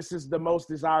course, this is the most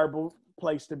desirable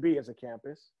place to be as a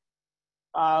campus.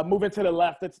 Moving to the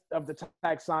left of the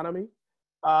taxonomy,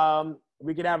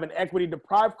 we could have an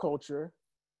equity-deprived culture.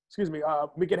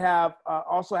 We could have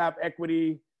also have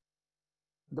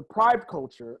equity-deprived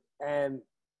culture and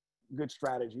good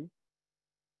strategy.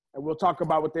 And we'll talk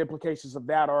about what the implications of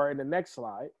that are in the next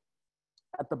slide.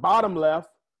 At the bottom left,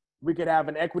 we could have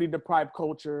an equity-deprived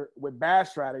culture with bad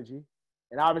strategy.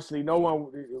 And obviously no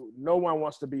one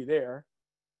wants to be there.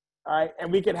 All right.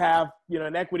 And we could have,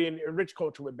 an equity-enriched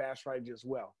culture with bad strategy as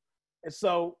well. And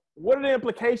so what are the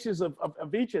implications of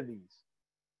each of these?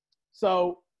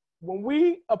 So when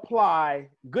we apply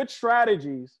good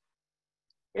strategies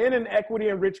in an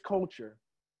equity-enriched culture,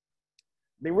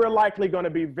 then we're likely going to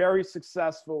be very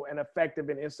successful and effective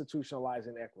in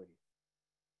institutionalizing equity,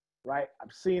 right?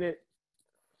 I've seen it.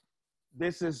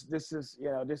 This is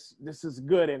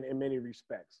good in many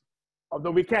respects.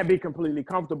 Although we can't be completely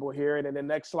comfortable here, and in the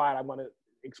next slide, I'm going to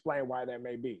explain why that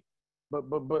may be.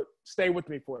 But stay with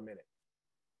me for a minute.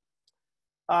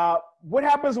 What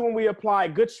happens when we apply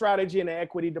good strategy in an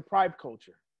equity-deprived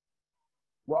culture?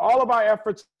 Well, all of our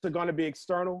efforts are going to be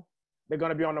external. They're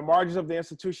going to be on the margins of the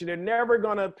institution. They're never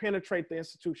going to penetrate the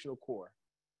institutional core,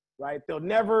 right? They'll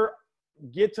never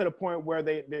get to the point where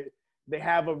they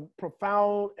have a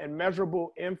profound and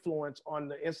measurable influence on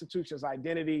the institution's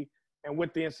identity and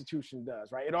what the institution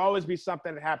does, right? It'll always be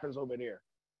something that happens over there,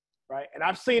 right? And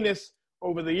I've seen this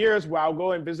over the years where I'll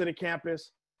go and visit a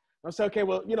campus. I'll say, okay,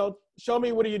 well, show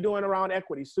me what are you doing around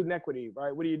equity, student equity,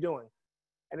 right? What are you doing?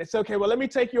 And it's okay, well, let me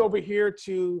take you over here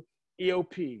to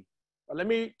EOP, or let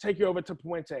me take you over to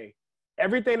Puente.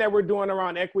 Everything that we're doing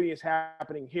around equity is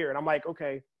happening here. And I'm like,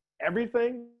 okay,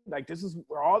 everything? Like, this is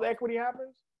where all the equity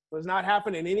happens? So it's not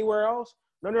happening anywhere else?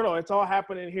 No, it's all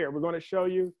happening here. We're going to show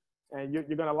you, and you're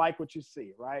going to like what you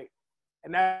see, right?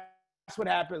 And that's what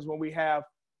happens when we have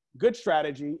good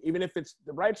strategy, even if it's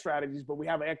the right strategies, but we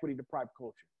have an equity-deprived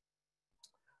culture.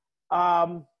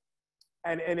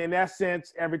 And in that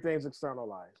sense, everything's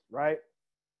externalized, right?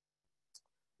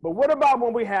 But what about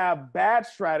when we have bad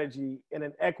strategy in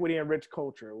an equity-enriched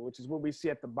culture, which is what we see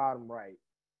at the bottom right?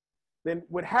 Then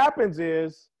what happens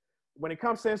is, when it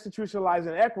comes to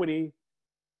institutionalizing equity,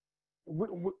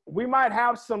 we might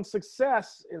have some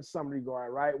success in some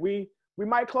regard, right? We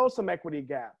might close some equity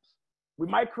gaps. We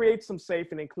might create some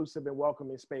safe and inclusive and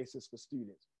welcoming spaces for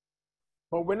students.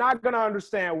 But we're not going to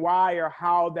understand why or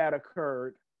how that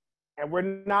occurred, and we're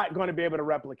not going to be able to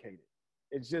replicate it.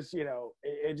 It's just,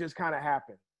 it just kind of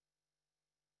happened.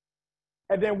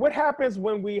 And then what happens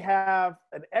when we have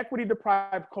an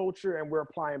equity-deprived culture and we're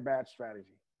applying bad strategy?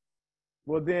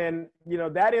 Well, then,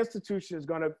 that institution is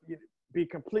going to be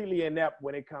completely inept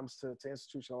when it comes to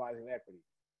institutionalizing equity.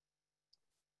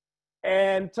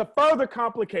 And to further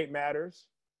complicate matters,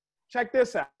 check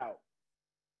this out.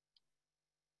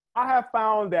 I have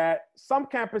found that some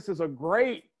campuses are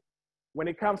great when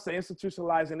it comes to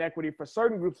institutionalizing equity for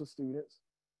certain groups of students,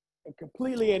 and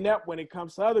completely inept when it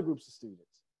comes to other groups of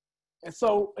students. And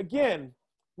so, again,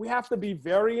 we have to be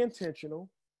very intentional,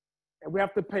 and we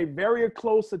have to pay very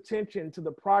close attention to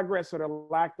the progress or the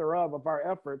lack thereof of our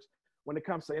efforts when it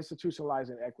comes to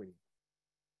institutionalizing equity.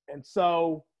 And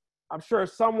so I'm sure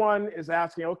someone is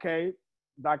asking, okay,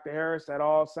 Dr. Harris, that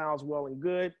all sounds well and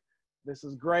good. This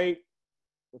is great.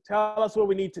 Well, tell us what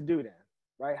we need to do then,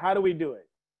 right? How do we do it?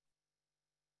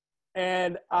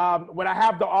 And what I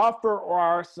have to offer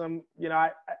are some,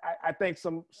 I think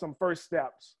some first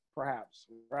steps, perhaps,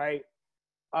 right?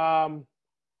 But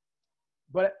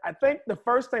I think the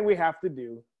first thing we have to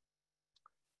do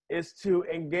is to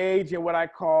engage in what I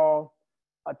call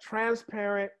a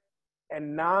transparent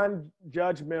and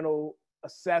non-judgmental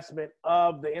assessment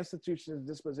of the institution's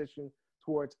disposition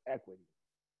towards equity,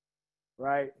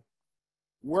 right?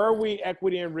 Where are we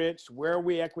equity enriched? Where are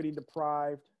we equity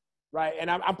deprived, right? And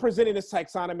I'm presenting this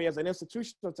taxonomy as an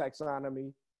institutional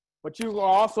taxonomy, but you will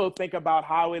also think about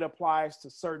how it applies to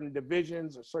certain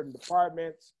divisions or certain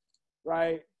departments,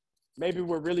 right? Maybe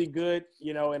we're really good,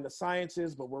 in the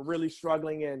sciences, but we're really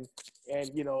struggling in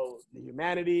the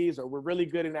humanities, or we're really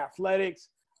good in athletics,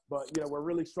 but we're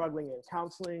really struggling in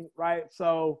counseling, right?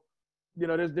 So,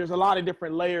 there's a lot of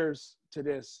different layers to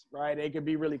this, right? It can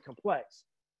be really complex.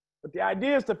 But the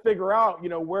idea is to figure out,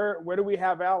 where do we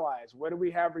have allies? Where do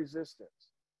we have resistance,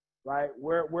 right?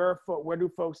 Where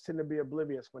do folks tend to be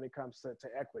oblivious when it comes to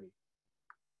equity?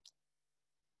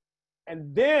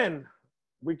 And then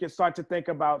we can start to think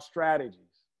about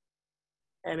strategies.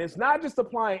 And it's not just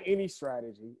applying any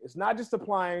strategy. It's not just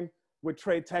applying what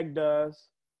Trade Tech does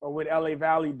or what LA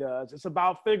Valley does. It's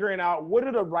about figuring out what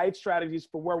are the right strategies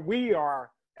for where we are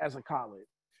as a college,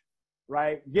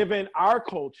 right? Given our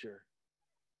culture,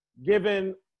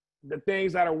 given the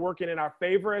things that are working in our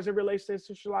favor as it relates to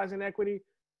institutionalizing equity,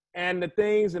 and the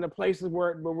things and the places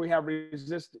where we have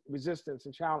resistance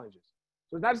and challenges.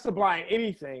 So it's not just applying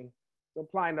anything, it's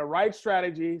applying the right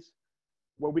strategies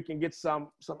where we can get some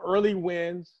early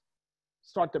wins,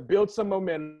 start to build some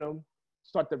momentum,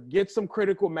 start to get some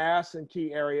critical mass in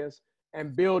key areas,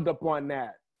 and build upon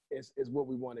that is what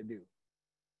we want to do.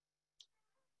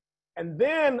 And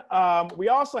then we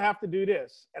also have to do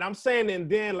this. And I'm saying and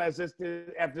then as if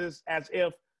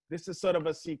this is sort of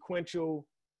a sequential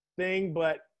thing,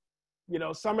 but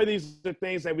some of these are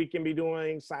things that we can be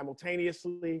doing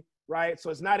simultaneously, right? So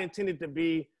it's not intended to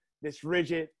be this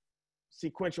rigid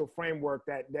sequential framework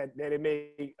that it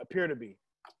may appear to be.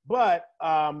 But,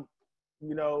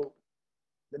 you know,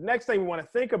 the next thing we want to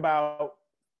think about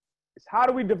is how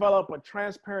do we develop a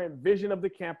transparent vision of the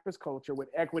campus culture with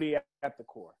equity at the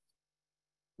core,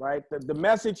 right? The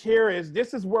message here is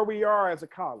this is where we are as a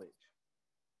college.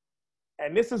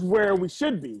 And this is where we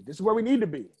should be. This is where we need to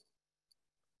be.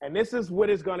 And this is what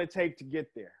it's going to take to get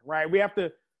there, right? We have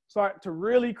to start to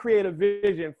really create a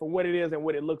vision for what it is and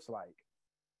what it looks like.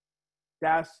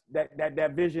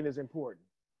 That vision is important.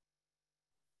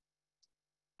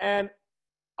 And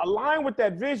aligned with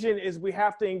that vision is we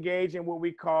have to engage in what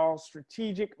we call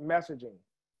strategic messaging.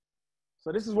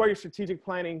 So this is where your strategic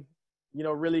planning, you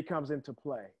know, really comes into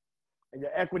play, and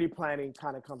your equity planning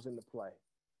kind of comes into play.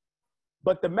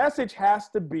 But the message has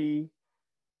to be,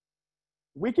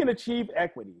 we can achieve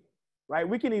equity, right?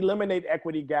 We can eliminate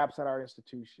equity gaps at our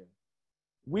institution.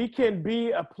 We can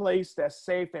be a place that's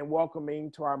safe and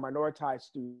welcoming to our minoritized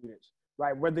students,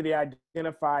 right? Whether they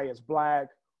identify as Black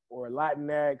or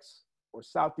Latinx or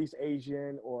Southeast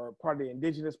Asian or part of the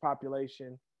indigenous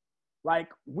population. Like,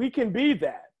 we can be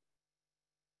that.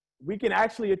 We can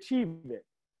actually achieve it.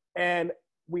 And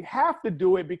we have to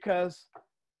do it because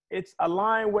it's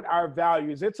aligned with our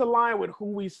values. It's aligned with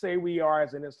who we say we are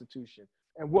as an institution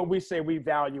and what we say we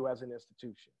value as an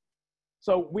institution.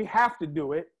 So we have to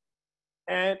do it,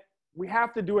 and we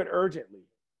have to do it urgently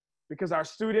because our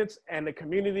students and the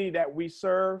community that we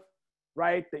serve,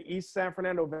 right, the East San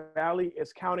Fernando Valley,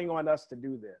 is counting on us to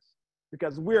do this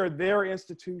because we're their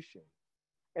institution.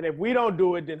 And if we don't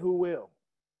do it, then who will?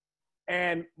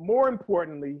 And more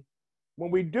importantly,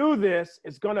 when we do this,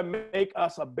 it's going to make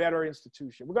us a better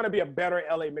institution. We're going to be a better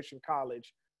LA Mission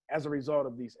College as a result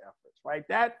of these efforts, right?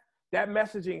 That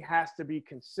messaging has to be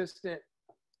consistent.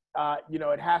 You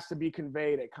know, it has to be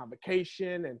conveyed at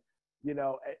convocation and, you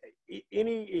know,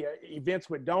 any events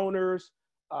with donors,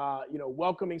 you know,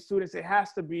 welcoming students. It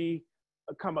has to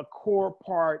become a core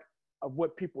part of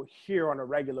what people hear on a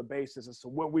regular basis as to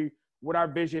what our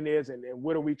vision is and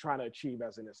what are we trying to achieve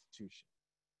as an institution.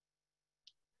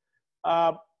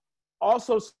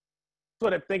 Also,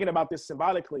 sort of thinking about this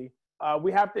symbolically,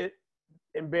 we have to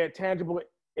embed tangible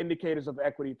indicators of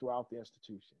equity throughout the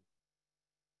institution.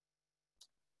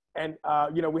 And,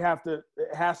 you know,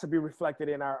 it has to be reflected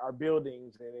in our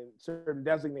buildings and in certain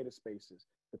designated spaces,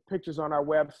 the pictures on our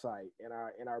website, in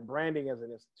our branding as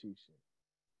an institution,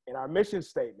 in our mission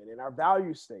statement, in our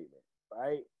value statement,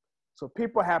 right? So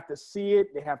people have to see it,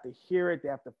 they have to hear it, they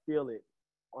have to feel it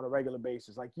on a regular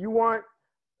basis. Like, you want,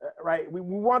 right, we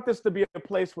want this to be a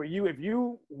place where if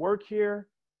you work here,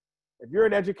 if you're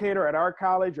an educator at our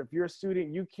college, or if you're a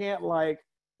student, you can't like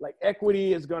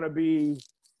equity is going to be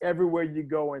everywhere you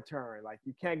go and turn. Like,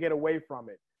 you can't get away from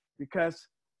it, because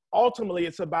ultimately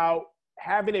it's about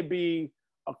having it be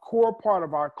a core part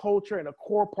of our culture and a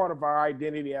core part of our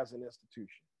identity as an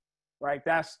institution, right?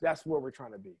 That's where we're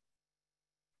trying to be.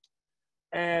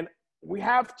 And we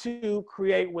have to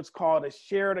create what's called a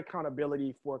shared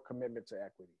accountability for commitment to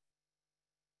equity,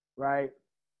 right?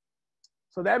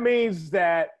 So that means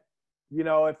that, you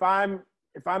know, if I'm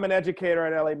an educator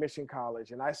at LA Mission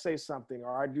College and I say something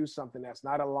or I do something that's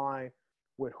not aligned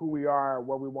with who we are, or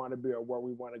where we want to be, or where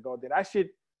we want to go, then I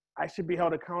should be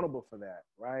held accountable for that,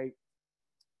 right?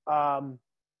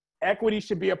 Equity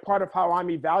should be a part of how I'm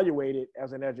evaluated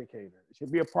as an educator. It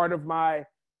should be a part of my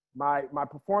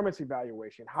performance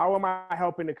evaluation. How am I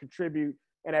helping to contribute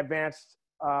and advance,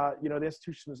 you know, the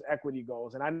institution's equity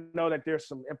goals? And I know that there's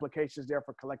some implications there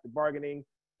for collective bargaining,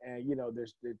 and, you know,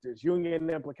 there's union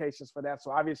implications for that.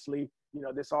 So obviously, you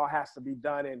know, this all has to be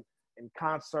done in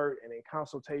concert and in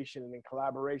consultation and in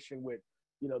collaboration with,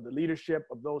 you know, the leadership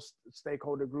of those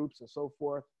stakeholder groups and so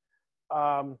forth.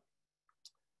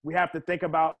 We have to think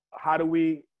about, how do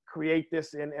we create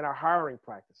this in our hiring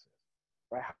practices,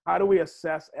 right? How do we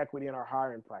assess equity in our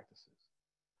hiring practices?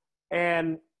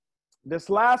 And this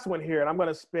last one here, and I'm going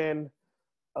to spend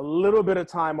a little bit of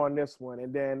time on this one,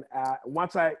 and then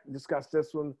once I discuss this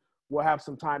one, we'll have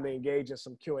some time to engage in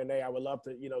some Q&A. I would love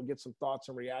to, you know, get some thoughts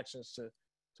and reactions to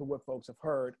what folks have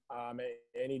heard, and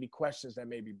any questions that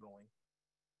may be brewing.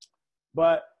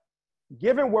 But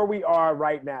given where we are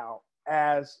right now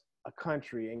as a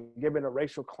country, and given the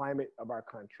racial climate of our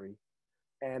country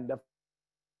and the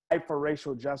fight for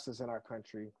racial justice in our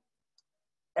country,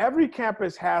 every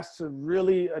campus has to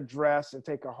really address and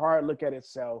take a hard look at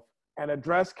itself and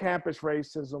address campus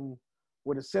racism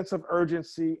with a sense of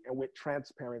urgency and with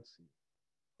transparency,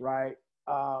 right?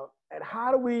 And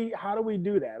how do we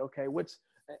do that? Okay,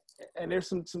 and there's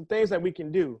some things that we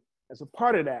can do as a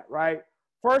part of that, right?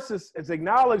 First is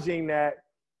acknowledging that,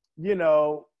 you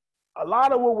know, a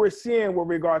lot of what we're seeing with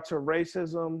regard to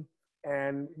racism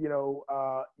and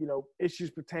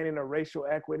issues pertaining to racial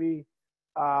equity,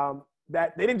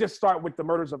 that they didn't just start with the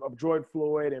murders of George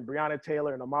Floyd and Breonna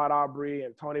Taylor and Ahmaud Arbery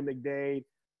and Tony McDade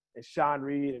and Sean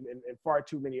Reed and far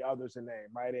too many others to name,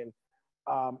 right?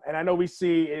 And I know we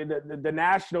see the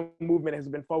national movement has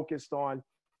been focused on,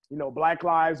 Black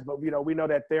lives, but we know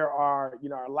that there are,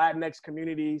 our Latinx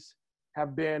communities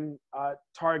have been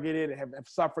targeted and have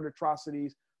suffered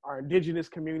atrocities. Our indigenous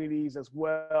communities as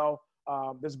well.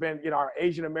 There's been, our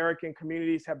Asian American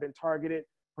communities have been targeted,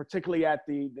 particularly at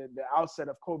the outset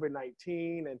of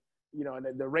COVID-19, and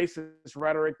and the racist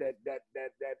rhetoric that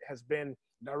has been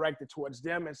directed towards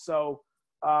them. And so,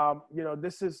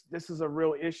 this is a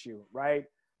real issue, right?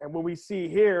 And what we see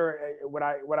here, what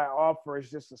I offer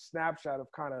is just a snapshot of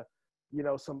kind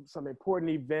of, some important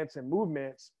events and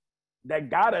movements that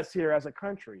got us here as a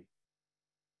country.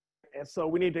 And so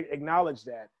we need to acknowledge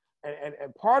that.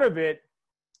 And part of it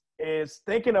is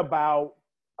thinking about,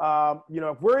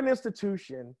 if we're an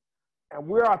institution and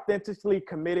we're authentically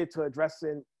committed to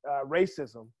addressing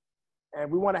racism,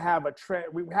 and we want to have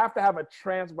we have to have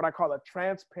what I call a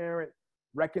transparent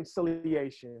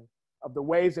reconciliation of the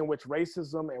ways in which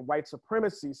racism and white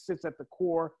supremacy sits at the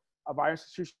core of our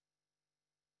institutional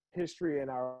history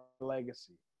and our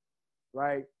legacy,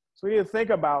 right? So we need to think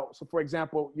about, so for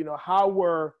example, how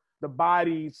were the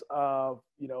bodies of,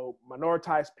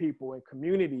 minoritized people and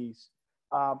communities,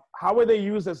 how were they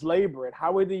used as labor and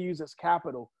how were they used as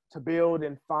capital to build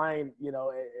and find,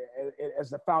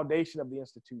 as the foundation of the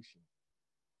institution,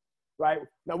 right?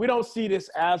 Now, we don't see this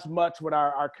as much with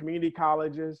our community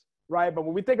colleges, right? But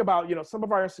when we think about, some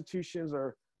of our institutions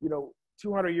are,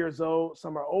 200 years old,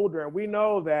 some are older, and we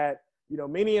know that,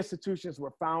 many institutions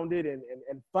were founded and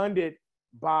funded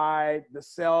by the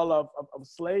sale of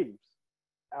slaves.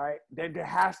 All right, there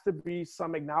has to be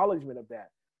some acknowledgement of that.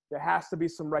 There has to be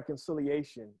some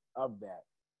reconciliation of that.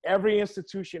 Every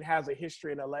institution has a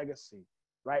history and a legacy,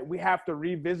 right? We have to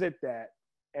revisit that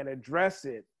and address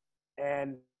it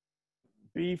and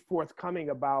be forthcoming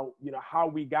about, how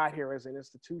we got here as an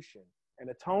institution and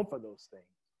atone for those things.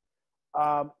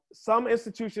 Some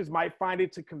institutions might find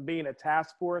it to convene a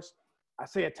task force. I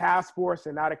say a task force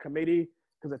and not a committee,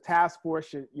 because a task force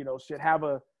should have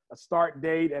a start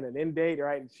date and an end date,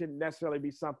 right? It shouldn't necessarily be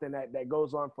something that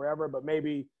goes on forever, but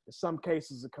maybe in some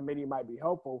cases a committee might be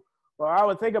helpful. But I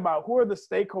would think about who are the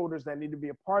stakeholders that need to be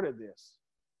a part of this?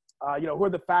 Who are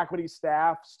the faculty,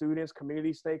 staff, students,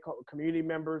 community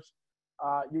members?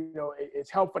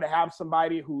 It's helpful to have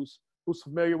somebody who's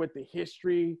familiar with the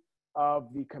history of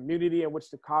the community in which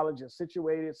the college is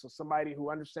situated. So somebody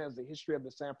who understands the history of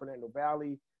the San Fernando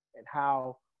Valley and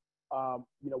how,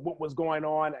 what was going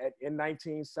on in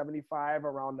 1975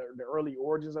 around the early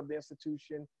origins of the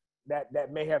institution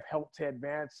that may have helped to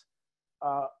advance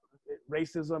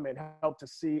racism and help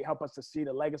us to see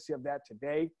the legacy of that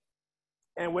today.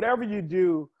 And whatever you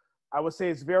do, I would say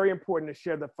it's very important to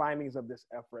share the findings of this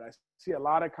effort. I see a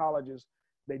lot of colleges,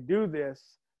 they do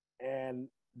this and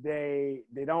they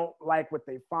don't like what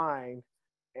they find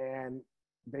and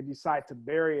they decide to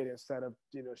bury it instead of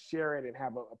share it and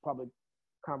have a public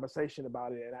conversation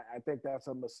about it. And I think that's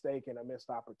a mistake and a missed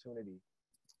opportunity.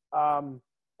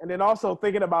 And then also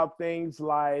thinking about things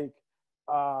like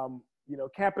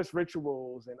campus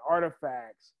rituals and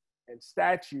artifacts and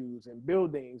statues and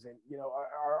buildings, and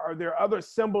are there other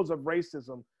symbols of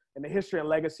racism and the history and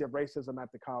legacy of racism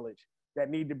at the college that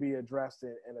need to be addressed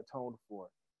and atoned for?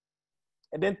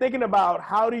 And then thinking about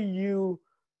how do you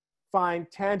find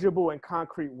tangible and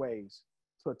concrete ways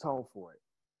to atone for it,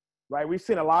 right? We've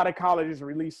seen a lot of colleges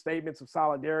release statements of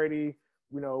solidarity,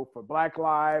 for Black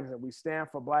lives, and we stand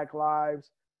for Black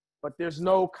lives, but there's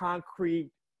no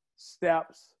concrete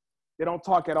steps. They don't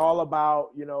talk at all about,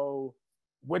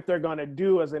 what they're going to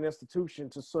do as an institution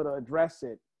to sort of address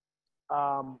it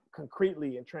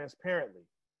concretely and transparently.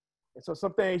 And so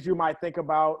some things you might think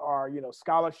about are,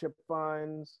 scholarship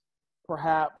funds,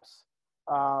 perhaps,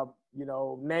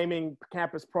 naming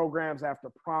campus programs after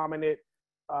prominent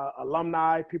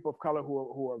alumni, people of color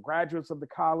who are graduates of the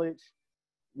college,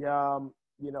 tuition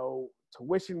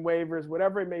waivers,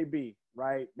 whatever it may be,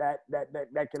 right? That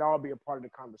can all be a part of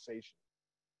the conversation.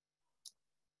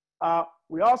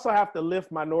 We also have to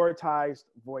lift minoritized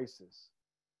voices,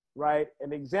 right?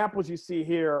 And the examples you see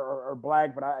here are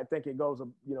Black, but I think it goes,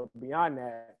 beyond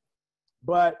that.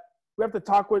 But we have to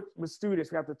talk with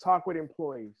students. We have to talk with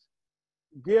employees.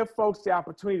 Give folks the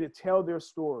opportunity to tell their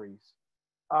stories,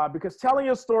 because telling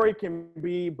your story can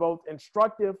be both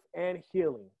instructive and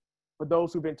healing for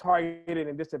those who've been targeted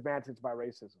and disadvantaged by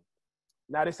racism.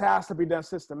 Now, this has to be done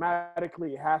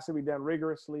systematically. It has to be done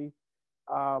rigorously.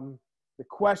 The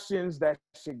questions that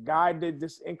should guide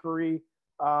this inquiry,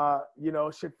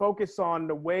 should focus on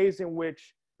the ways in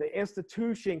which the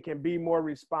institution can be more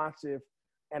responsive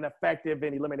and effective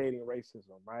in eliminating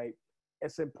racism, right?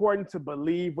 It's important to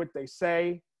believe what they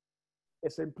say.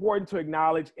 It's important to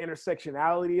acknowledge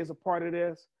intersectionality as a part of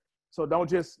this. So don't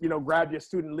just, grab your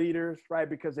student leaders, right,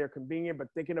 because they're convenient, but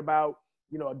thinking about,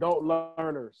 adult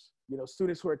learners,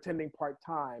 students who are attending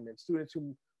part-time and students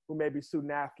who may be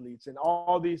student athletes and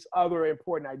all these other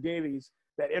important identities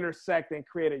that intersect and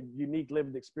create a unique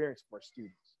lived experience for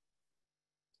students.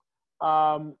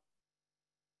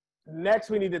 Next,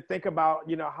 we need to think about,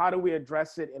 how do we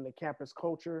address it in the campus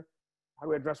culture? How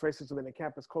do we address racism in the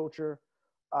campus culture?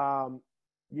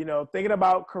 Thinking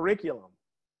about curriculum,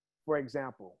 for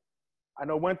example. I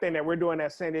know one thing that we're doing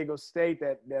at San Diego State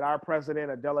that our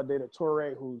president, Adela De La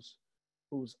Torre, who's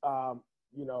a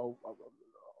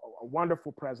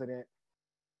wonderful president,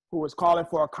 who is calling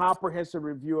for a comprehensive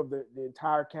review of the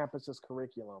entire campus's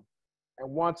curriculum and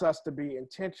wants us to be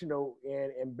intentional in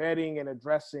embedding and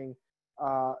addressing,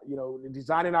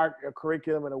 designing our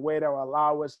curriculum in a way that will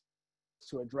allow us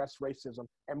to address racism.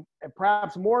 And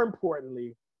perhaps more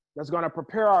importantly, that's going to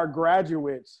prepare our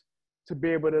graduates to be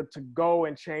able to go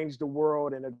and change the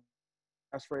world and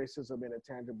address racism in a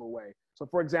tangible way. So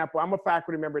for example, I'm a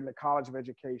faculty member in the College of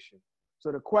Education.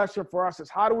 So the question for us is,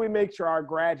 how do we make sure our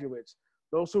graduates,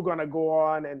 those who are going to go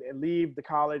on and leave the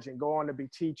college and go on to be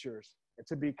teachers and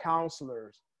to be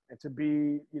counselors and to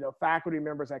be, faculty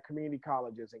members at community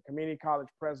colleges and community college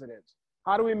presidents,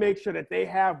 how do we make sure that they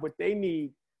have what they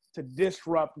need to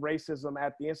disrupt racism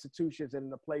at the institutions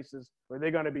and the places where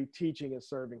they're going to be teaching and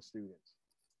serving students?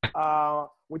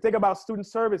 We think about student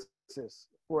services,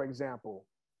 for example.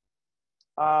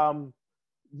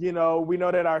 We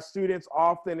know that our students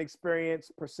often experience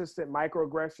persistent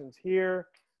microaggressions here,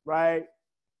 right?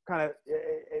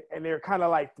 And they're kind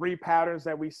of like three patterns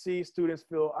that we see. Students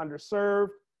feel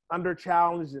underserved,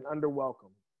 underchallenged, and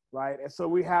underwelcome, right? And so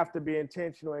we have to be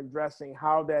intentional in addressing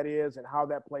how that is and how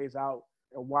that plays out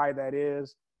and why that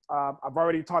is. I've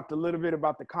already talked a little bit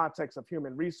about the context of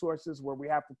human resources, where we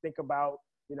have to think about,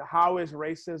 how is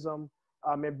racism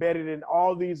embedded in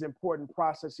all these important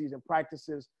processes and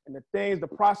practices and the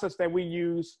process that we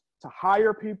use to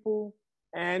hire people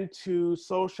and to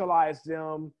socialize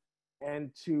them and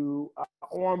to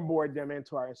onboard them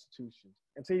into our institutions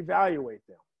and to evaluate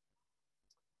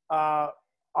them.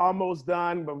 Almost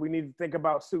done, but we need to think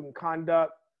about student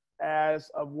conduct as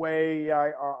a way,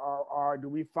 or do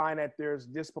we find that there's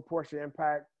disproportionate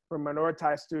impact from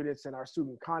minoritized students in our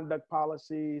student conduct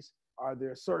policies? Are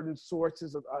there certain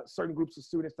sources of certain groups of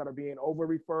students that are being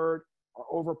over-referred or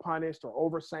over-punished or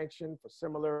over-sanctioned for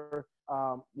similar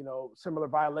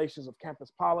violations of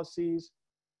campus policies?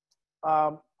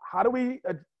 How do we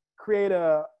create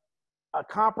a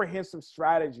comprehensive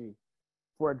strategy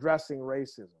for addressing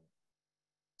racism?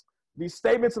 These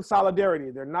statements of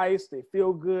solidarity, they're nice, they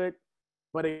feel good,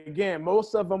 but again,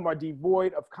 most of them are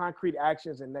devoid of concrete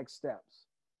actions and next steps.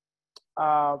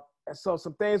 And so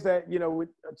some things that,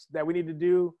 that we need to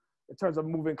do in terms of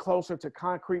moving closer to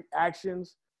concrete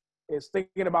actions is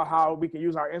thinking about how we can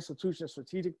use our institution's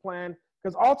strategic plan,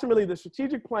 because ultimately the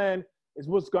strategic plan is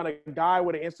what's going to guide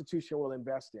what an institution will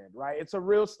invest in, right? It's a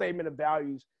real statement of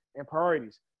values and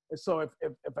priorities. And so if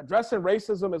addressing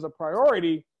racism is a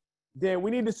priority, then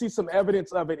we need to see some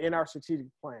evidence of it in our strategic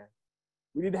plan.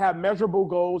 We need to have measurable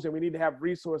goals, and we need to have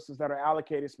resources that are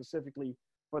allocated specifically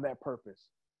for that purpose.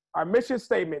 Our mission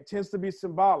statement tends to be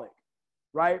symbolic,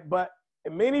 right? But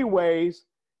in many ways,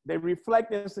 they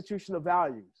reflect institutional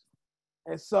values.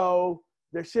 And so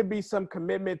there should be some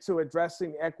commitment to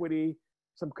addressing equity,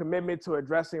 some commitment to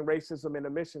addressing racism in the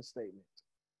mission statement.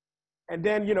 And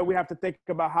then, we have to think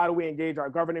about how do we engage our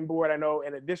governing board. I know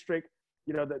in a district,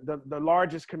 the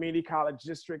largest community college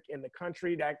district in the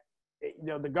country, that,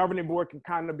 the governing board can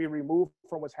kind of be removed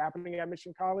from what's happening at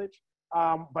Mission College.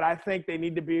 But I think they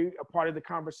need to be a part of the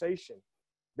conversation.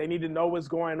 They need to know what's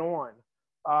going on.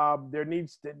 There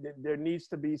needs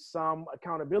to be some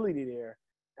accountability there.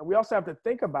 And we also have to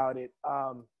think about it.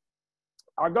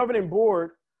 Our governing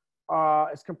board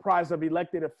is comprised of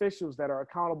elected officials that are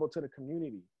accountable to the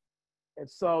community. And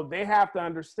so they have to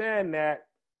understand that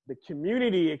the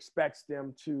community expects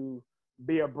them to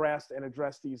be abreast and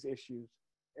address these issues.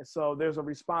 And so there's a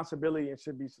responsibility and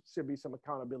should be some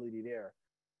accountability there.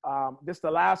 This is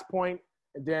the last point,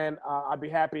 and then I'd be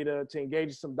happy to engage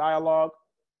in some dialogue.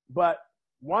 But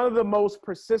one of the most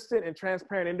persistent and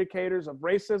transparent indicators of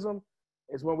racism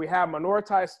is when we have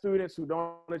minoritized students who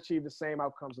don't achieve the same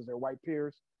outcomes as their white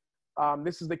peers.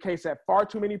 This is the case at far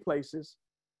too many places,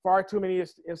 far too many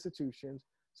institutions.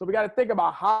 So we got to think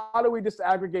about how do we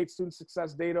disaggregate student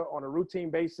success data on a routine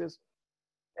basis,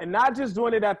 and not just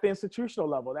doing it at the institutional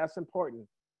level. That's important.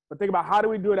 But think about how do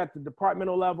we do it at the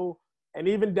departmental level and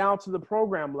even down to the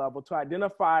program level to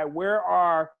identify where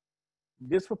are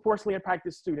disproportionately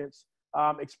impacted students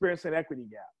experiencing equity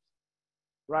gaps,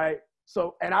 right?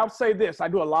 So, and I'll say this, I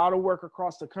do a lot of work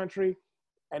across the country,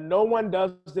 and no one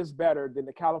does this better than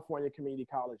the California community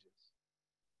colleges.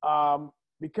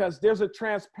 Because there's a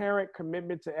transparent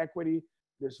commitment to equity,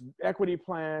 there's equity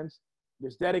plans,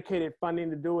 there's dedicated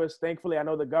funding to do it. Thankfully, I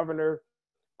know the governor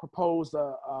proposed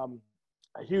a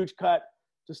huge cut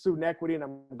to student equity, and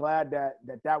I'm glad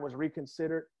that was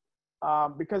reconsidered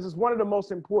because it's one of the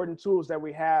most important tools that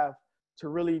we have to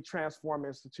really transform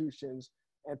institutions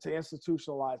and to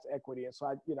institutionalize equity. And so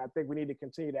I think we need to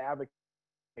continue to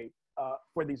advocate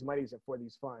for these monies and for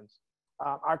these funds.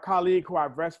 Our colleague who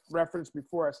I've referenced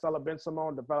before, Estella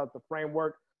Ben-Simone, developed a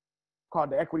framework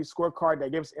called the Equity Scorecard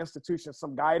that gives institutions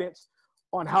some guidance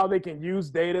on how they can use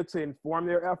data to inform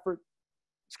their effort,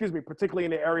 particularly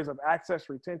in the areas of access,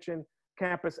 retention,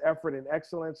 campus effort, and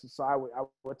excellence. And so I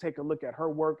would take a look at her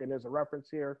work, and there's a reference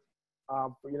here,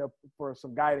 for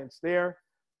some guidance there.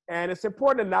 And it's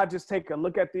important to not just take a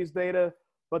look at these data,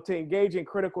 but to engage in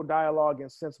critical dialogue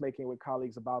and sense-making with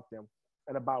colleagues about them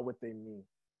and about what they mean.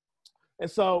 And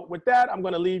so with that, I'm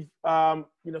going to leave,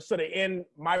 sort of end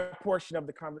my portion of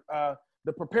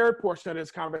the prepared portion of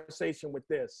this conversation with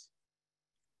this,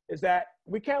 is that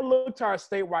we can't look to our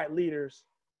statewide leaders.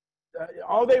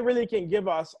 All they really can give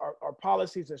us are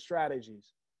policies and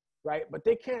strategies, right? But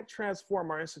they can't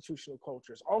transform our institutional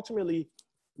cultures. Ultimately,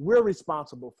 we're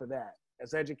responsible for that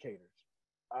as educators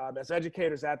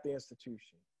at the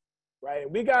institution, right?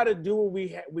 And we got to do what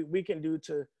we can do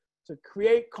to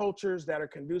create cultures that are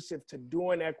conducive to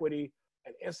doing equity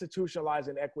and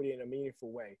institutionalizing equity in a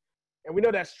meaningful way. And we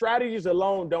know that strategies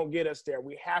alone don't get us there.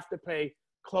 We have to pay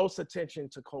close attention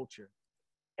to culture.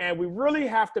 And we really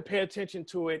have to pay attention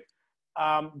to it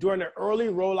during the early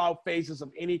rollout phases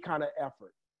of any kind of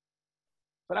effort.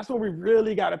 So that's when we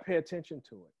really got to pay attention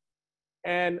to it.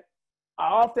 And I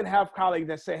often have colleagues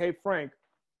that say, hey, Frank,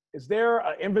 is there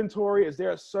an inventory? Is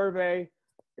there a survey?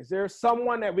 Is there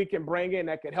someone that we can bring in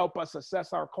that can help us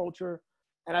assess our culture?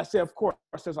 And I say, of course,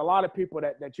 there's a lot of people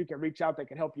that you can reach out that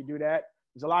can help you do that.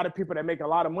 There's a lot of people that make a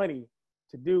lot of money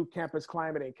to do campus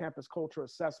climate and campus culture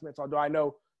assessments, although I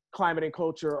know climate and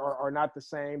culture are not the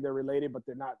same. They're related, but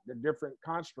they're different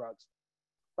constructs.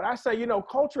 But I say,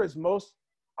 culture is most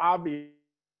obvious,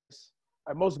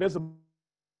 most visible.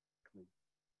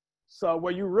 So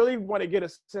where you really want to get a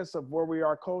sense of where we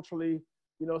are culturally,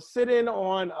 sit in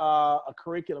on a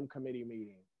curriculum committee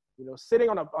meeting, sitting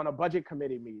on a budget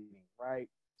committee meeting, right?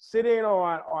 Sitting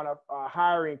on a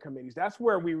hiring committees. That's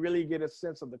where we really get a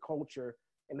sense of the culture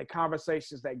and the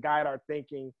conversations that guide our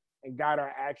thinking and guide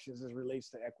our actions as it relates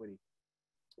to equity.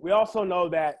 We also know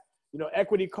that,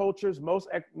 equity cultures,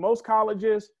 most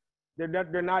colleges,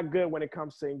 they're not good when it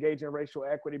comes to engaging racial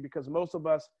equity because most of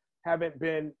us haven't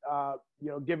been,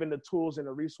 given the tools and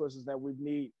the resources that we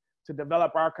need to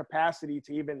develop our capacity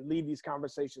to even lead these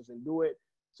conversations and do it.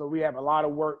 So we have a lot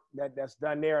of work that's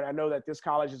done there. And I know that this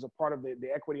college is a part of the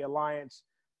Equity Alliance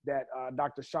that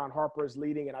Dr. Sean Harper is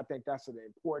leading. And I think that's an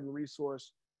important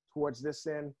resource towards this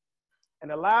end. And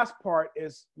the last part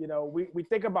is, we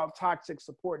think about toxic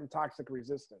support and toxic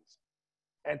resistance.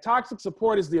 And toxic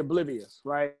support is the oblivious,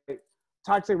 right?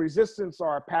 Toxic resistance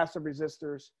are passive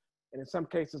resistors, and in some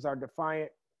cases are defiant.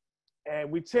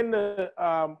 And we tend to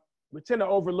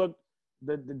overlook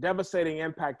the devastating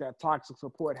impact that toxic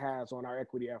support has on our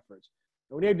equity efforts.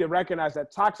 And we need to recognize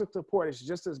that toxic support is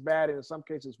just as bad and in some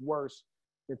cases worse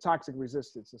than toxic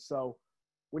resistance. And so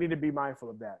we need to be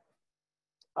mindful of that.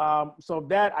 So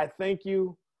that, I thank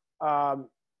you. I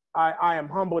am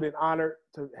humbled and honored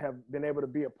to have been able to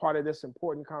be a part of this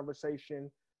important conversation.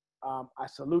 I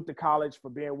salute the college for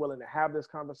being willing to have this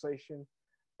conversation.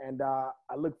 And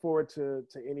I look forward to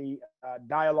any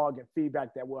dialogue and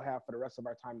feedback that we'll have for the rest of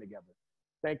our time together.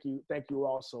 Thank you. Thank you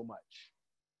all so much.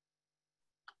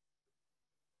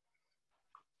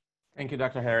 Thank you,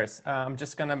 Dr. Harris. I'm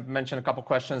just going to mention a couple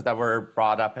questions that were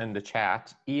brought up in the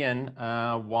chat. Ian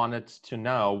wanted to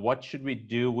know, what should we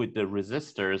do with the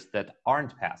resistors that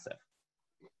aren't passive?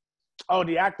 Oh,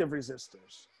 the active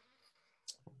resistors.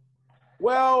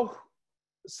 Well,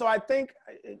 so I think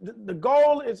the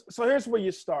goal is, so here's where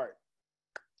you start.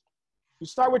 You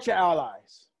start with your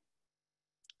allies,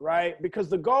 right? Because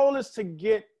the goal is to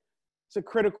get to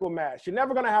critical mass. You're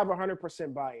never going to have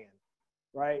 100% buy-in,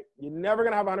 right? You're never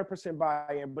going to have 100%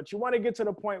 buy-in, but you want to get to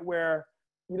the point where,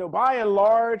 by and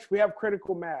large, we have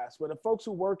critical mass, where the folks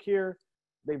who work here,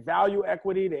 they value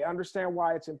equity, they understand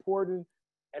why it's important.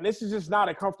 And this is just not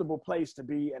a comfortable place to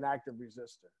be an active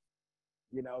resistor.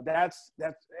 You know, that's,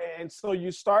 and so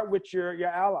you start with your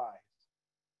allies.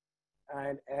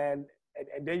 And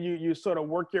then you sort of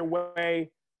work your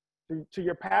way to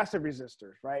your passive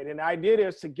resistors, right? And the idea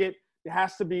is there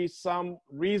has to be some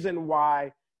reason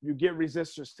why you get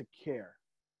resistors to care.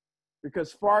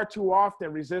 Because far too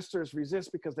often resistors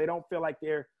resist because they don't feel like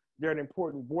they're an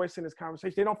important voice in this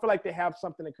conversation. They don't feel like they have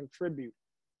something to contribute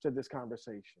to this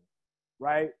conversation,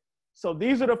 right? So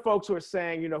these are the folks who are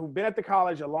saying, you know, who've been at the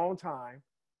college a long time,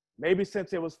 maybe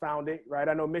since it was founded, right?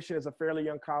 I know Mission is a fairly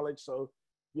young college, so,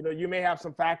 you know, you may have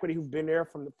some faculty who've been there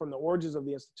from the origins of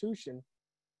the institution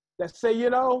that say, you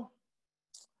know,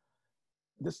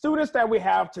 the students that we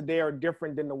have today are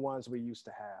different than the ones we used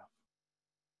to have.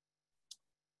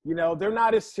 You know, they're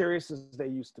not as serious as they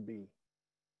used to be,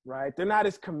 right? They're not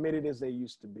as committed as they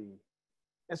used to be.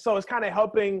 And so it's kind of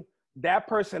helping that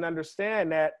person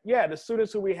understand that, yeah, the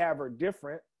students who we have are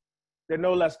different. They're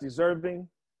no less deserving.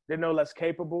 They're no less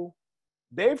capable.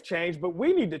 They've changed, but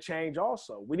we need to change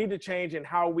also. We need to change in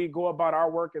how we go about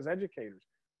our work as educators.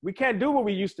 We can't do what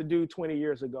we used to do 20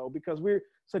 years ago because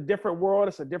it's a different world.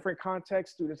 It's a different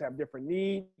context. Students have different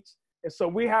needs. And so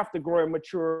we have to grow and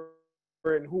mature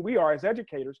in who we are as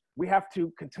educators. We have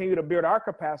to continue to build our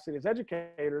capacity as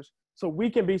educators so we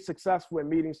can be successful in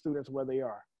meeting students where they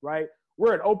are, right?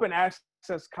 We're an open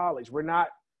access college. We're not,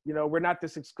 you know, we're not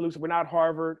this exclusive. We're not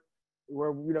Harvard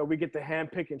where, you know, we get to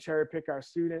handpick and cherry pick our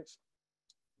students.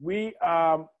 We,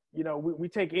 you know, we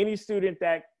take any student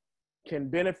that can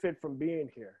benefit from being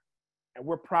here. And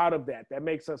we're proud of that. That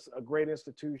makes us a great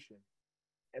institution.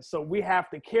 And so we have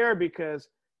to care because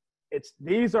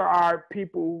these are our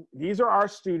people, these are our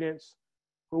students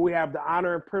who we have the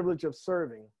honor and privilege of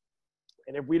serving.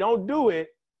 And if we don't do it,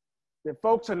 then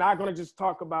folks are not going to just be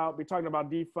talking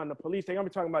about defund the police. They're going to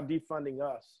be talking about defunding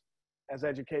us as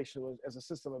education, as a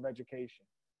system of education.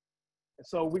 And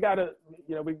so we got to,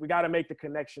 you know, we got to make the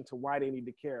connection to why they need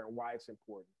to care and why it's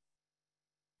important.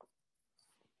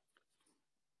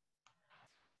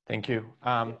 Thank you.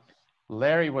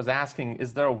 Larry was asking,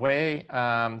 is there a way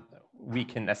we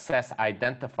can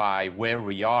identify where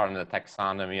we are in the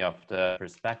taxonomy of the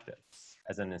perspectives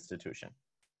as an institution?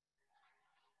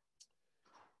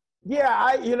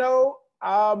 Yeah, you know,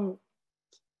 I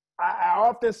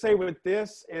often say with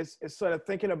this is sort of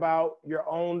thinking about your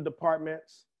own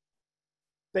departments,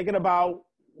 thinking about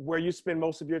where you spend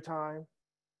most of your time,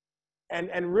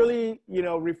 and really, you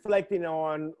know, reflecting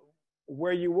on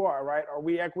where you are, right? Are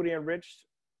we equity enriched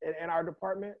in our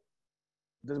department?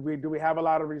 Do we have a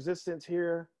lot of resistance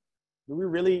here? Do we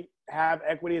really have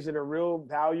equity? Is it a real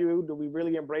value? Do we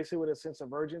really embrace it with a sense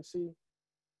of urgency?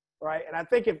 Right? And I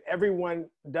think if everyone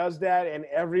does that and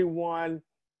everyone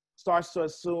starts to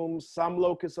assume some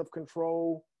locus of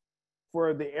control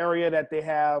for the area that they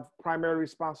have primary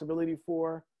responsibility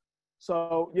for.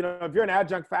 So, you know, if you're an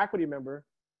adjunct faculty member,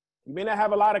 you may not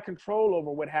have a lot of control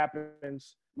over what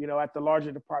happens, you know, at the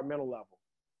larger departmental level,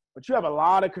 but you have a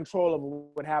lot of control over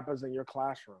what happens in your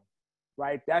classroom,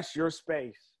 right? That's your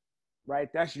space, right?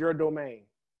 That's your domain.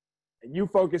 And you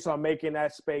focus on making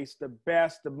that space the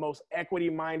best, the most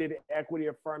equity-minded,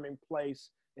 equity-affirming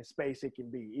place and space it can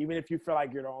be, even if you feel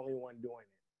like you're the only one doing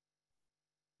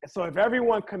it. And so if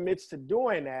everyone commits to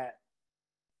doing that,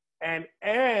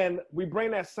 and we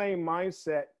bring that same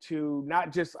mindset to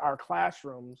not just our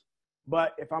classrooms,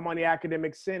 but if I'm on the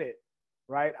academic senate,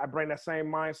 right, I bring that same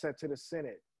mindset to the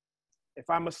senate. If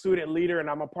I'm a student leader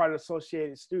and I'm a part of the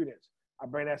Associated Students, I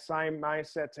bring that same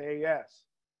mindset to AS.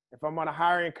 If I'm on a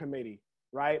hiring committee,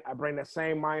 right, I bring that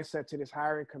same mindset to this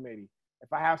hiring committee.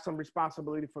 If I have some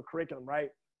responsibility for curriculum, right,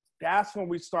 that's when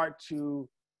we start to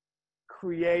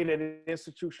create an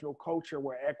institutional culture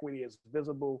where equity is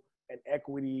visible and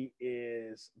equity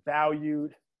is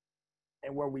valued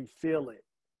and where we feel it.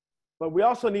 But we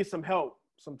also need some help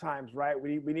sometimes, right?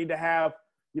 We need to have,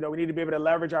 you know, we need to be able to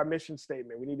leverage our mission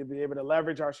statement. We need to be able to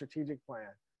leverage our strategic plan.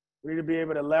 We need to be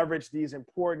able to leverage these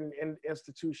important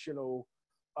institutional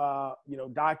you know,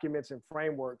 documents and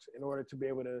frameworks in order to be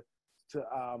able to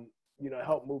you know,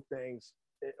 help move things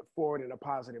forward in a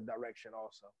positive direction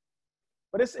also.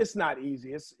 But it's not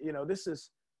easy. It's, you know,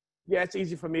 yeah, it's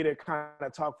easy for me to kind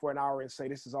of talk for an hour and say,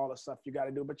 this is all the stuff you got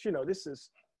to do. But, you know,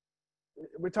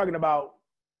 we're talking about,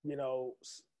 you know,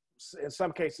 in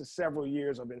some cases, several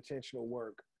years of intentional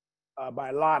work by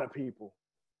a lot of people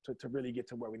to really get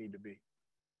to where we need to be.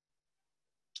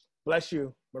 Bless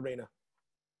you, Marina.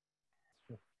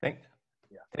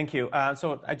 Thank you.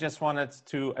 So I just wanted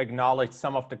to acknowledge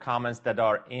some of the comments that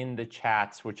are in the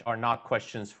chats, which are not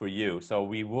questions for you. So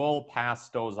we will pass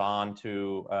those on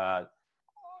to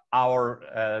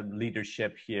our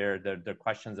leadership here. The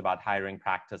questions about hiring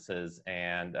practices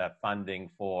and funding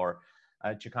for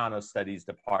Chicano Studies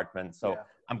Department. So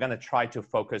I'm going to try to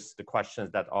focus the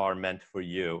questions that are meant for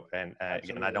you. And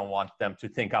again, I don't want them to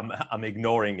think I'm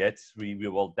ignoring it. We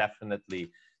will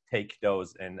definitely take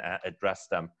those and address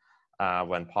them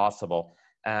when possible.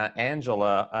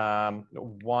 Angela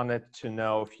wanted to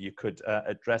know if you could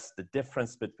address the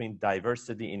difference between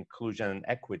diversity, inclusion, and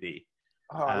equity.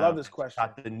 Oh, I love this question.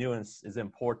 The nuance is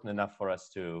important enough for us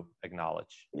to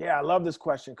acknowledge. Yeah, I love this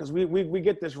question because we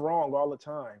get this wrong all the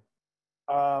time.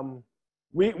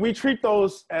 We treat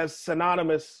those as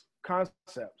synonymous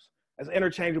concepts, as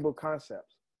interchangeable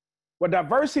concepts. What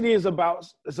diversity is about,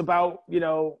 you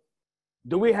know,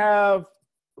 do we have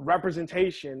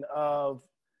representation of,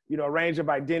 you know, a range of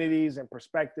identities and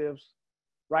perspectives,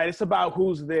 right? It's about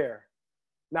who's there.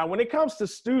 Now, when it comes to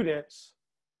students,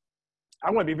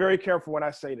 I want to be very careful when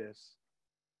I say this.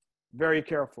 Very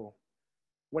careful.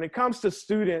 When it comes to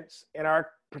students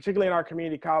particularly in our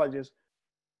community colleges,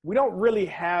 we don't really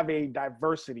have a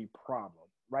diversity problem,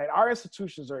 right? Our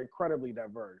institutions are incredibly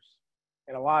diverse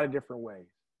in a lot of different ways.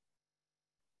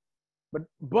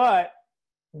 But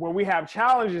where we have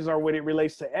challenges are when it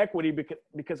relates to equity,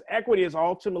 because equity is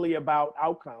ultimately about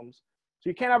outcomes. So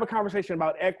you can't have a conversation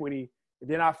about equity if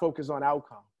you're not focused on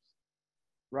outcomes,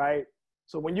 right?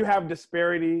 So when you have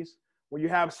disparities, when you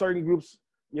have certain groups,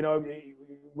 you know,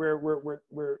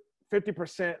 we're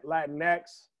 50% Latinx,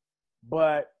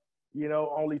 but, you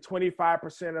know, only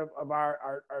 25% of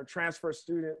our transfer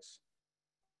students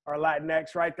are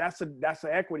Latinx, right? That's an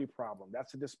equity problem.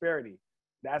 That's a disparity.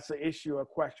 That's an issue, a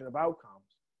question of outcomes.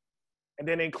 And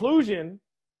then inclusion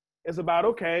is about,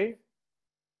 okay,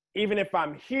 even if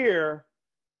I'm here,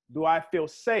 do I feel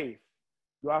safe?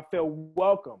 Do I feel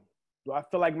welcome? Do I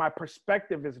feel like my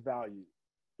perspective is valued?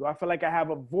 Do I feel like I have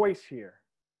a voice here?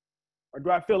 Or do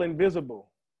I feel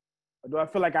invisible? Or do I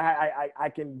feel like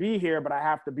I can be here, but I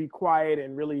have to be quiet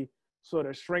and really sort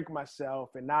of shrink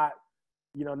myself and not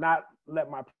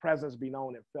let my presence be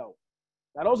known and felt?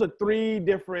 Now, those are three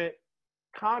different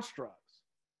constructs.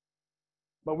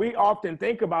 But we often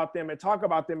think about them and talk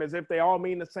about them as if they all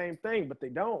mean the same thing, but they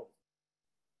don't.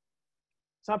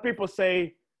 Some people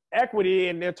say equity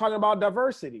and they're talking about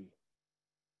diversity.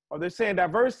 Or they're saying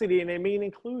diversity and they mean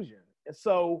inclusion. And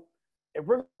so if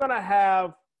we're gonna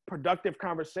have productive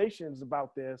conversations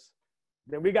about this,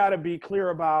 then we gotta be clear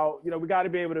about, you know, we gotta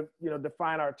be able to, you know,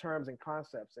 define our terms and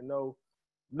concepts and know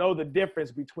the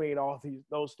difference between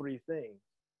those three things,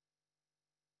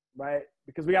 right?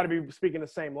 Because we gotta be speaking the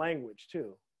same language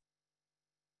too.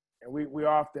 And we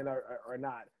often are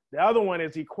not. The other one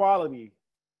is equality,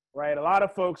 right? A lot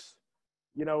of folks,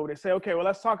 you know, they say, okay, well,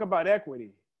 let's talk about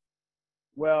equity.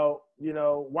 Well, you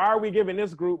know, why are we giving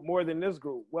this group more than this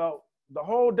group? Well, the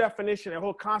whole definition, the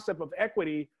whole concept of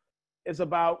equity is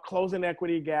about closing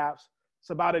equity gaps. It's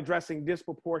about addressing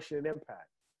disproportionate impact.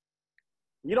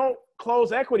 You don't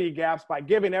close equity gaps by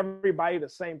giving everybody the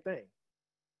same thing.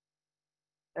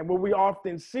 And what we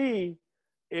often see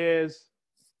is,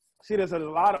 there's a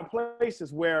lot of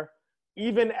places where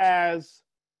even as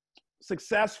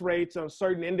success rates on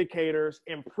certain indicators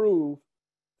improve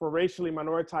for racially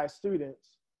minoritized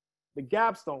students, the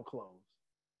gaps don't close.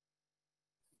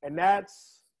 And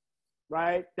that's,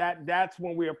 right, that's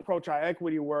when we approach our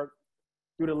equity work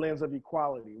through the lens of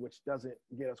equality, which doesn't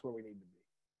get us where we need to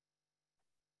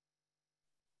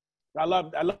be. I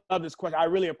love this question. I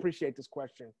really appreciate this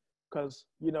question because,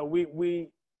 you know, we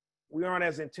aren't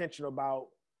as intentional about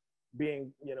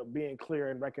being clear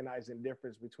and recognizing the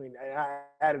difference between, and I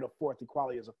added a fourth,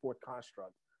 equality as a fourth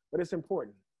construct, but it's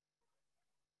important.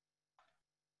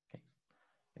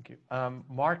 Thank you.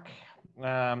 Mark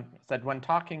said, when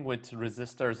talking with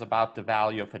resistors about the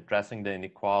value of addressing the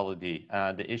inequality,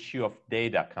 the issue of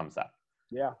data comes up.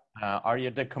 Yeah. Are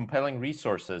there compelling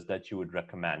resources that you would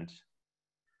recommend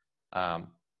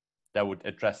that would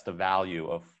address the value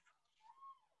of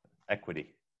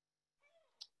equity?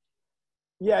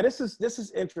 Yeah, this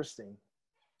is interesting.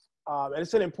 And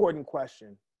it's an important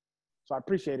question. So I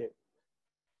appreciate it.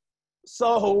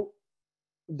 So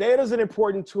data is an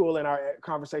important tool in our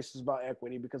conversations about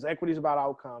equity because equity is about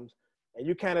outcomes and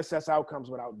you can't assess outcomes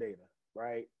without data,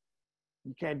 right?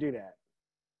 You can't do that.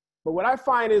 But what I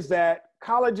find is that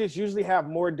colleges usually have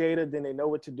more data than they know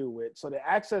what to do with. So the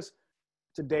access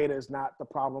to data is not the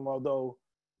problem, although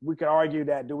we could argue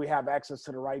that do we have access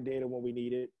to the right data when we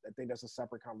need it? I think that's a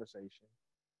separate conversation.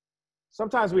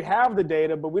 sometimes we have the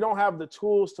data, but we don't have the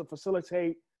tools to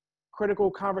facilitate critical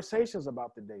conversations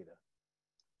about the data.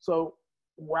 So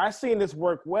where I've seen this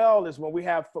work well is when we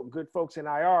have good folks in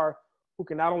IR who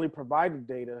can not only provide the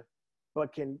data,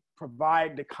 but can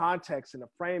provide the context and the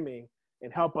framing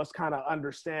and help us kind of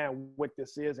understand what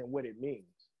this is and what it means,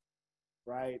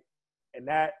 right? And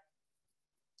that,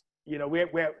 you know,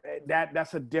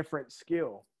 that's a different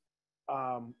skill,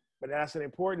 but that's an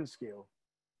important skill.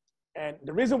 And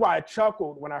the reason why I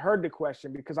chuckled when I heard the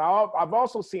question, because I've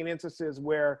also seen instances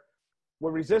where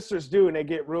what resistors do, and they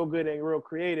get real good and real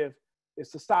creative, is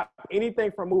to stop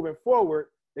anything from moving forward.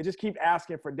 They just keep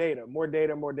asking for data, more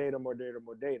data, more data, more data,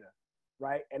 more data,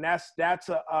 right? And that's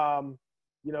a,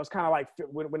 you know, it's kind of like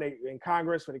when they, in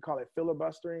Congress, when they call it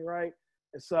filibustering, right?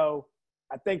 And so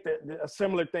I think that a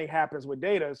similar thing happens with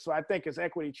data. So I think as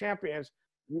equity champions,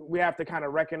 we have to kind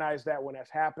of recognize that when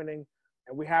that's happening.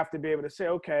 And we have to be able to say,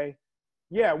 okay,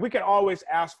 yeah, we can always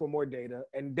ask for more data,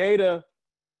 and data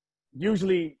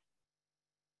usually,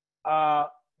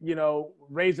 you know,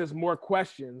 raises more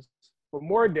questions for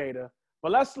more data.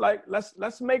 But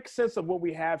let's make sense of what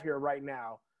we have here right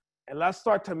now, and let's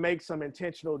start to make some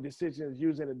intentional decisions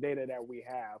using the data that we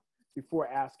have before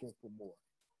asking for more.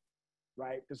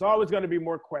 Right? There's always going to be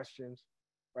more questions,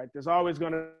 right? There's always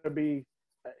going to be,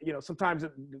 you know, sometimes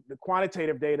the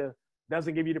quantitative data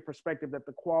doesn't give you the perspective that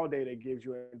the qual data gives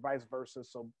you, and vice versa.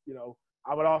 So, you know,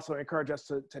 I would also encourage us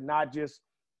to not just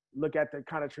look at the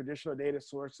kind of traditional data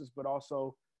sources, but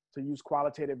also to use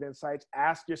qualitative insights.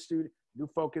 Ask your students, do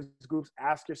focus groups,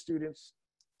 ask your students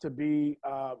to be,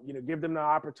 you know, give them the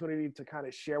opportunity to kind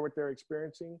of share what they're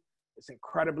experiencing. It's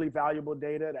incredibly valuable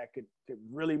data that could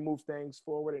really move things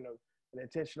forward in an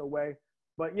intentional way.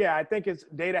 But yeah, I think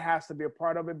data has to be a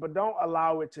part of it, but don't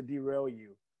allow it to derail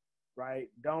you, right?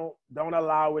 Don't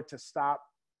allow it to stop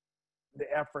the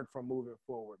effort from moving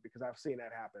forward, because I've seen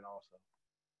that happen also.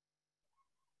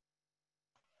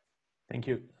 Thank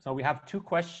you. So we have two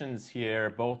questions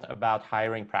here, both about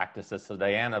hiring practices. So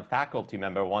Diane, a faculty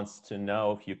member, wants to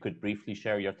know if you could briefly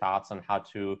share your thoughts on how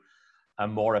to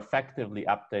more effectively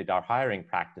update our hiring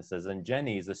practices. And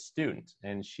Jenny is a student,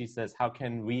 and she says, how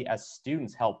can we as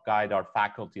students help guide our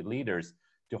faculty leaders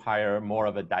to hire more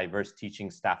of a diverse teaching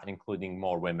staff, including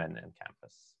more women in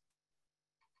campus?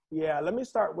 Yeah, let me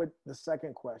start with the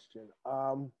second question.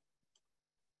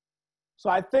 So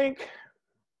I think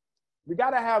we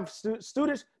got to have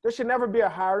students. There should never be a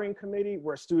hiring committee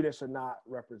where students are not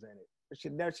represented.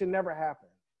 That should never happen,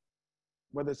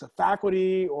 whether it's a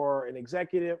faculty or an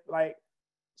executive. Like,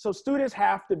 so students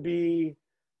have to be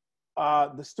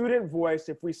the student voice.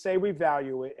 If we say we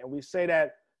value it, and we say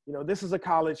that, you know, this is a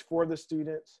college for the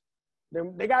students,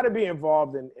 then they got to be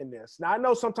involved in this. Now, I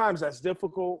know sometimes that's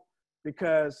difficult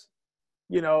because,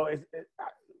 you know,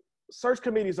 search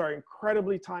committees are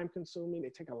incredibly time consuming. They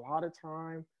take a lot of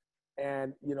time,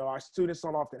 and, you know, our students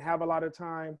don't often have a lot of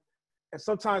time. And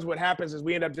sometimes what happens is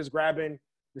we end up just grabbing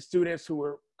the students who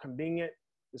are convenient,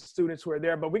 the students who are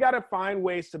there, but we got to find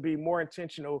ways to be more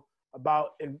intentional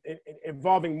about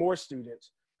involving more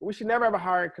students. We should never have a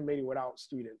hiring committee without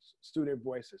student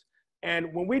voices.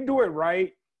 And when we do it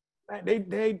right,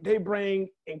 they bring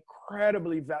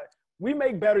incredibly value. We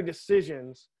make better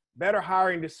decisions, better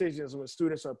hiring decisions when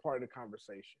students are part of the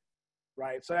conversation,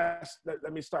 right? So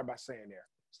let me start by saying there.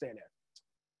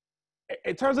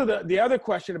 In terms of the other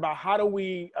question about how do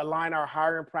we align our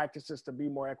hiring practices to be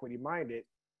more equity minded,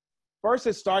 first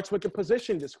it starts with the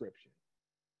position description,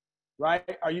 right?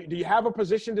 Do you have a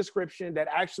position description that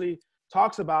actually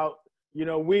talks about, you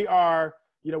know, we're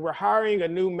hiring a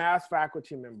new math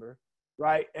faculty member,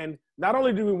 right? And not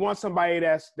only do we want somebody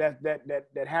that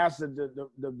has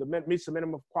the meets the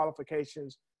minimum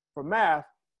qualifications for math,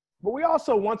 but we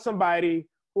also want somebody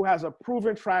who has a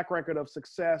proven track record of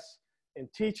success in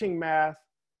teaching math,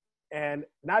 and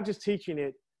not just teaching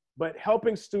it, but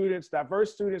helping students,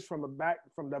 diverse students from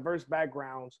diverse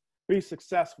backgrounds, be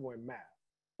successful in math.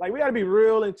 Like, we got to be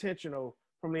real intentional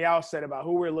from the outset about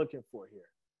who we're looking for here,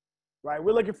 right?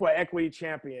 We're looking for an equity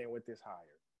champion with this hire.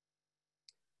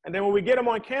 And then when we get them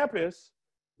on campus,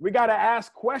 we got to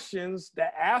ask questions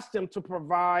that ask them to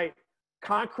provide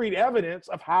concrete evidence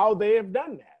of how they have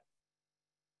done that.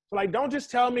 So, like, don't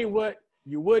just tell me what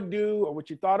you would do or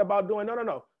what you thought about doing.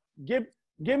 No.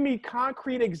 Give me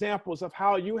concrete examples of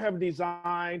how you have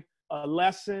designed a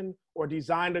lesson or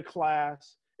designed a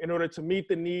class in order to meet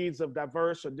the needs of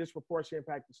diverse or disproportionately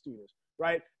impacted students,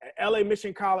 right? At LA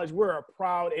Mission College, we're a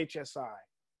proud HSI,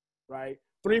 right?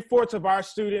 3/4 of our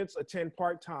students attend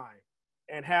part-time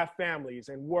and have families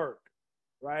and work,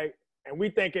 right? And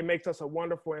we think it makes us a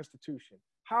wonderful institution.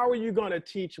 how are you going to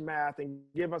teach math and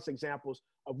give us examples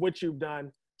of what you've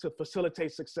done to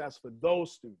facilitate success for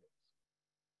those students,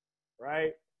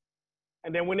 right?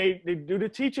 And then when they do the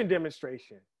teaching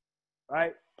demonstration,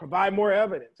 right, provide more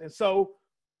evidence. And so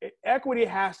equity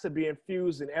has to be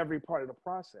infused in every part of the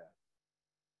process.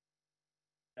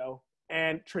 You know?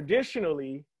 And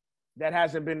traditionally, that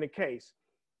hasn't been the case.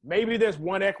 Maybe there's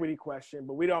one equity question,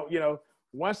 but we don't, you know,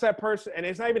 once that person, and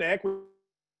it's not even an equity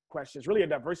question, it's really a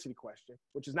diversity question,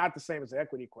 which is not the same as an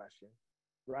equity question,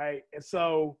 right? And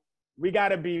so we got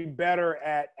to be better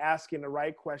at asking the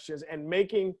right questions and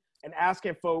making and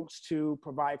asking folks to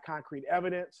provide concrete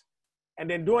evidence, and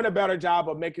then doing a better job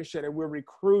of making sure that we're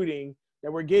recruiting,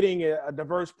 that we're getting a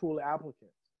diverse pool of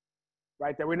applicants,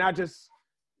 right? That we're not just,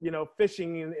 you know,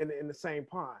 fishing in the same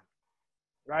pond,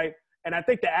 right? And I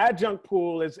think the adjunct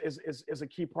pool is a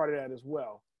key part of that as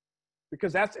well,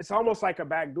 because it's almost like a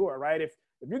backdoor, right? If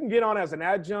you can get on as an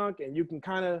adjunct and you can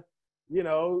kind of, you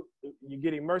know, you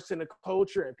get immersed in the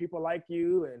culture and people like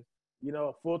you, and, you know,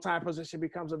 a full-time position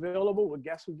becomes available, well,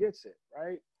 guess who gets it,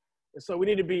 right? And so we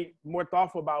need to be more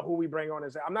thoughtful about who we bring on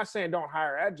as, I'm not saying don't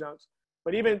hire adjuncts,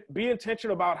 but even be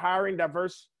intentional about hiring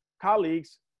diverse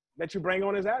colleagues that you bring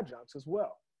on as adjuncts as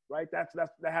well, right? That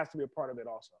has to be a part of it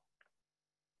also.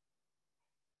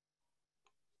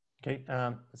 Okay,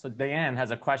 so Diane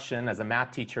has a question. As a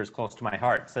math teacher, is close to my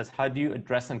heart. It says, how do you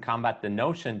address and combat the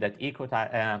notion that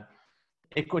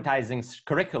equitizing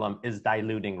curriculum is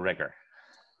diluting rigor?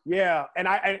 Yeah,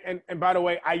 and by the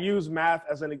way, I use math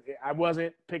as I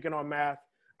wasn't picking on math.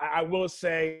 I will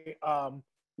say,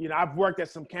 you know, I've worked at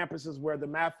some campuses where the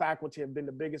math faculty have been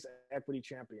the biggest equity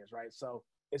champions, right? So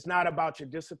it's not about your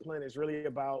discipline; it's really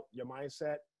about your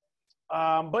mindset.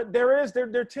 But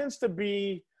there tends to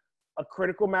be a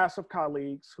critical mass of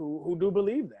colleagues who do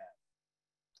believe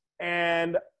that,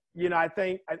 and you know, I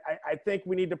think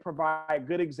we need to provide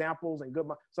good examples and good.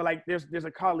 So like, there's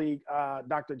a colleague,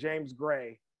 Dr. James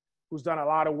Gray, who's done a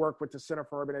lot of work with the Center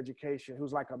for Urban Education,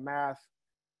 who's like a math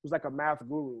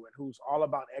guru and who's all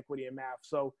about equity in math.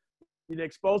 So, you know,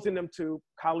 exposing them to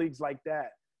colleagues like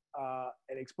that,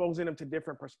 and exposing them to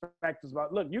different perspectives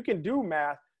about, look, you can do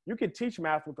math, you can teach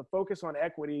math with a focus on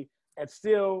equity and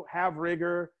still have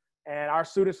rigor, and our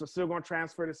students are still going to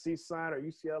transfer to CSUN or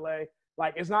UCLA.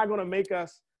 Like, it's not going to make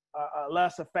us a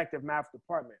less effective math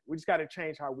department. We just got to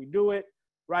change how we do it,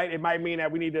 right? It might mean that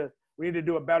we need to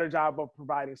do a better job of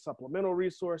providing supplemental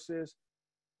resources,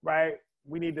 right?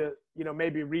 We need to, you know,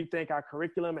 maybe rethink our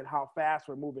curriculum and how fast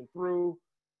we're moving through.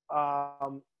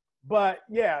 But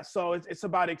yeah, so it's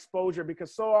about exposure,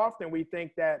 because so often we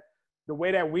think that the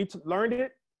way that we learned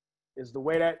it is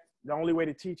the only way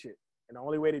to teach it and the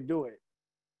only way to do it.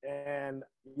 And,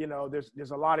 you know,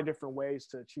 there's a lot of different ways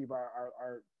to achieve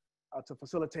our to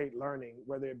facilitate learning,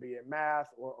 whether it be in math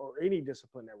or any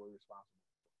discipline that we're responsible.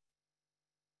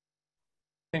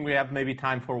 I think we have maybe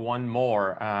time for one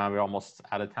more. We're almost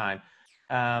out of time.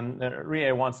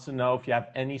 Ria wants to know if you have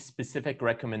any specific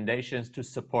recommendations to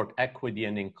support equity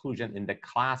and inclusion in the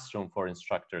classroom for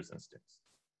instructors and students.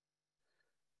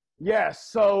 Yes,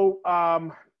 so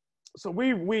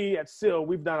we at SIL,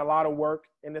 we've done a lot of work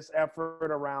in this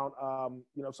effort around,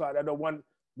 you know, so I know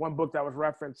one book that was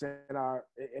referenced in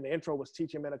the intro was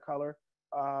Teaching Men of Color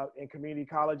in community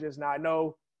colleges. Now, I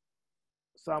know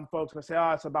some folks will say,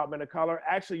 oh, it's about men of color.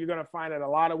 Actually, you're going to find that a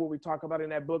lot of what we talk about in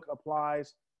that book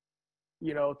applies,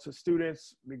 you know, to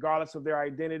students regardless of their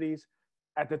identities.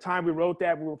 At the time we wrote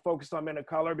that, we were focused on men of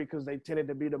color because they tended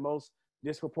to be the most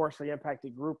disproportionately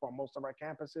impacted group on most of our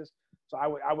campuses. So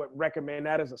I would recommend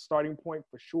that as a starting point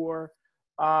for sure.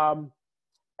 And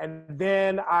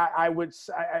then our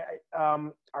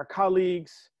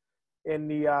colleagues in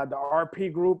the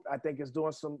RP group, I think, is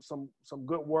doing some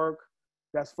good work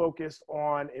that's focused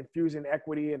on infusing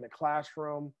equity in the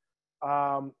classroom.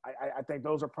 I think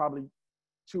those are probably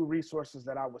two resources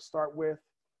that I would start with.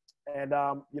 And,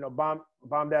 you know,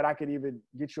 Bomdad, I could even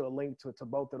get you a link to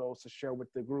both of those to share with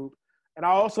the group. And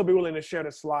I'll also be willing to share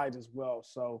the slides as well.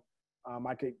 So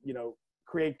I could, you know,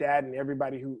 create that, and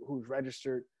everybody who's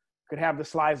registered could have the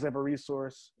slides of a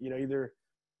resource. You know, either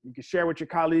you can share with your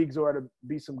colleagues or to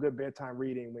be some good bedtime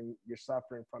reading when you're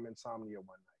suffering from insomnia one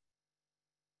night.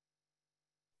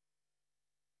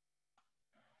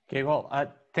 Okay, well,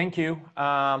 thank you.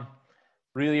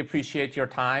 Really appreciate your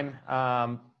time.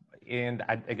 And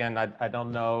I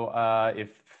don't know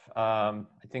if, I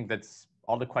think that's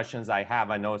all the questions I have.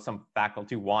 I know some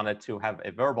faculty wanted to have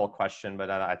a verbal question, but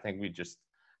I think we just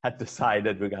had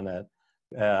decided we're gonna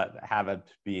have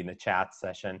it be in a chat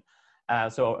session.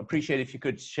 So appreciate if you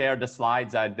could share the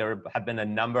slides. There have been a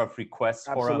number of requests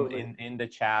for them in the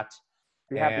chat.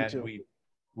 Be happy to.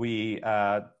 we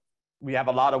have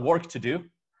a lot of work to do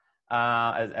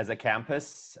as a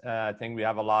campus. I think we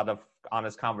have a lot of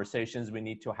honest conversations we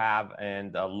need to have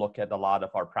and look at a lot of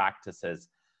our practices.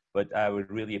 But I would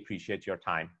really appreciate your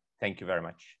time. Thank you very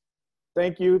much.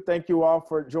 Thank you. Thank you all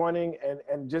for joining.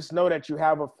 And just know that you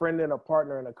have a friend and a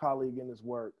partner and a colleague in this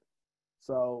work.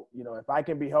 So, you know, if I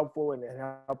can be helpful in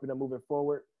helping them move it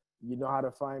forward, you know how to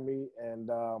find me, and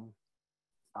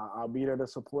I'll be there to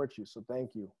support you. So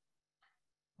thank you.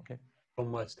 Okay. So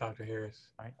much, Dr. Harris.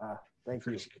 All right. Thank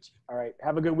you. You. All right.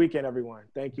 Have a good weekend, everyone.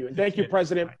 Thank you. And thank you,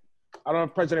 President. I don't know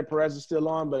if President Perez is still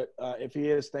on, but if he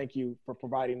is, thank you for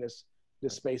providing this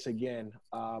space again.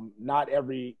 Not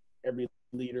every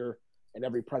leader and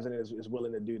every president is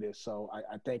willing to do this. So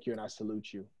I thank you and I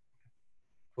salute you.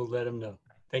 We'll let him know.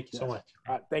 Thank you so much.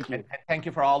 Thank you. And thank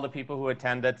you for all the people who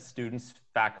attended, students,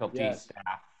 faculty,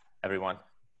 staff, everyone.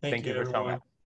 Thank you for showing everyone. up.